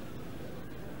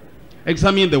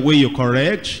 Examine the way you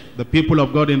correct the people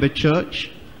of God in the church.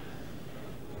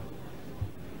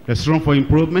 There's room for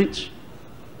improvement.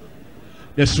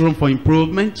 There's room for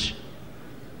improvement.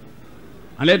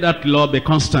 And let that love be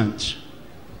constant.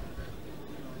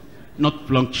 Not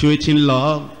fluctuating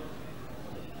love.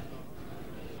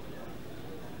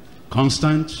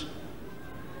 Constant.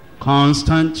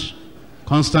 Constant.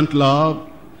 Constant love.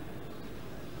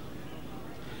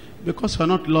 Because you're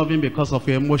not loving because of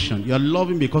your emotion. You're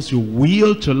loving because you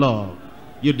will to love.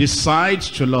 You decide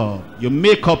to love. You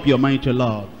make up your mind to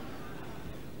love.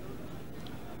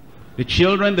 The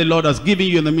children the Lord has given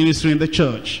you in the ministry in the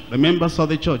church, the members of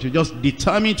the church, you just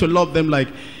determine to love them like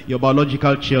your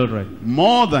biological children.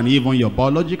 More than even your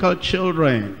biological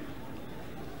children.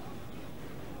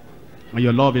 And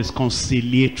your love is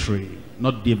conciliatory,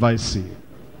 not divisive.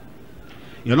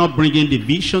 You're not bringing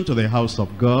division to the house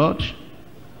of God.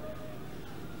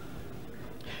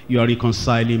 You are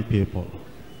reconciling people.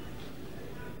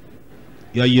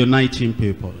 You are uniting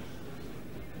people.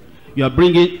 You are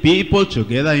bringing people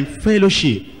together in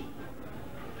fellowship.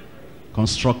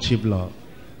 Constructive love.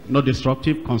 Not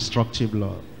destructive, constructive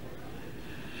love.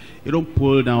 You don't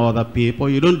pull down other people.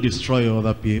 You don't destroy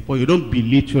other people. You don't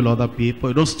belittle other people.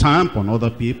 You don't stamp on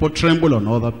other people, tremble on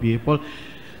other people.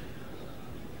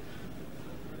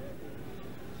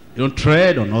 You don't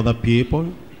tread on other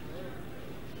people.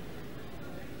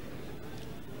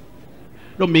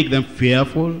 Don't make them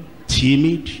fearful,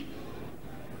 timid.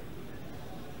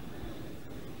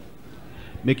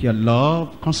 Make your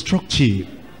love constructive.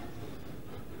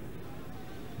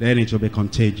 Then it will be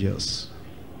contagious.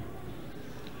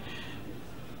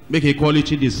 Make a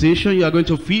quality decision. You are going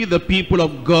to feed the people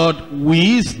of God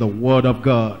with the word of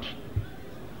God.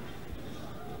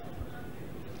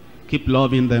 Keep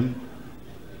loving them.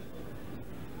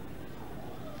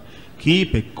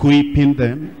 Keep equipping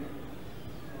them.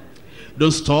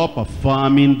 Don't stop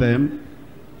affirming them.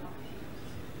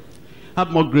 Have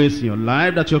more grace in your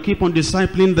life that you'll keep on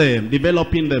discipling them,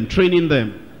 developing them, training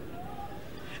them,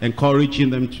 encouraging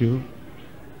them too,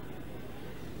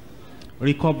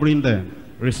 recovering them,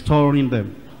 restoring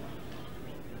them,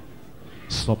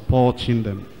 supporting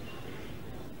them,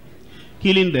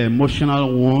 healing their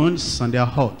emotional wounds and their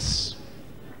hurts,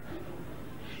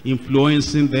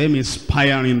 influencing them,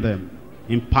 inspiring them,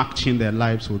 impacting their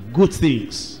lives with good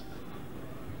things,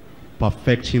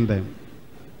 perfecting them.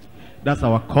 That's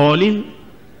our calling.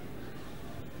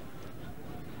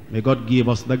 May God give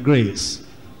us the grace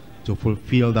to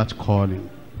fulfill that calling.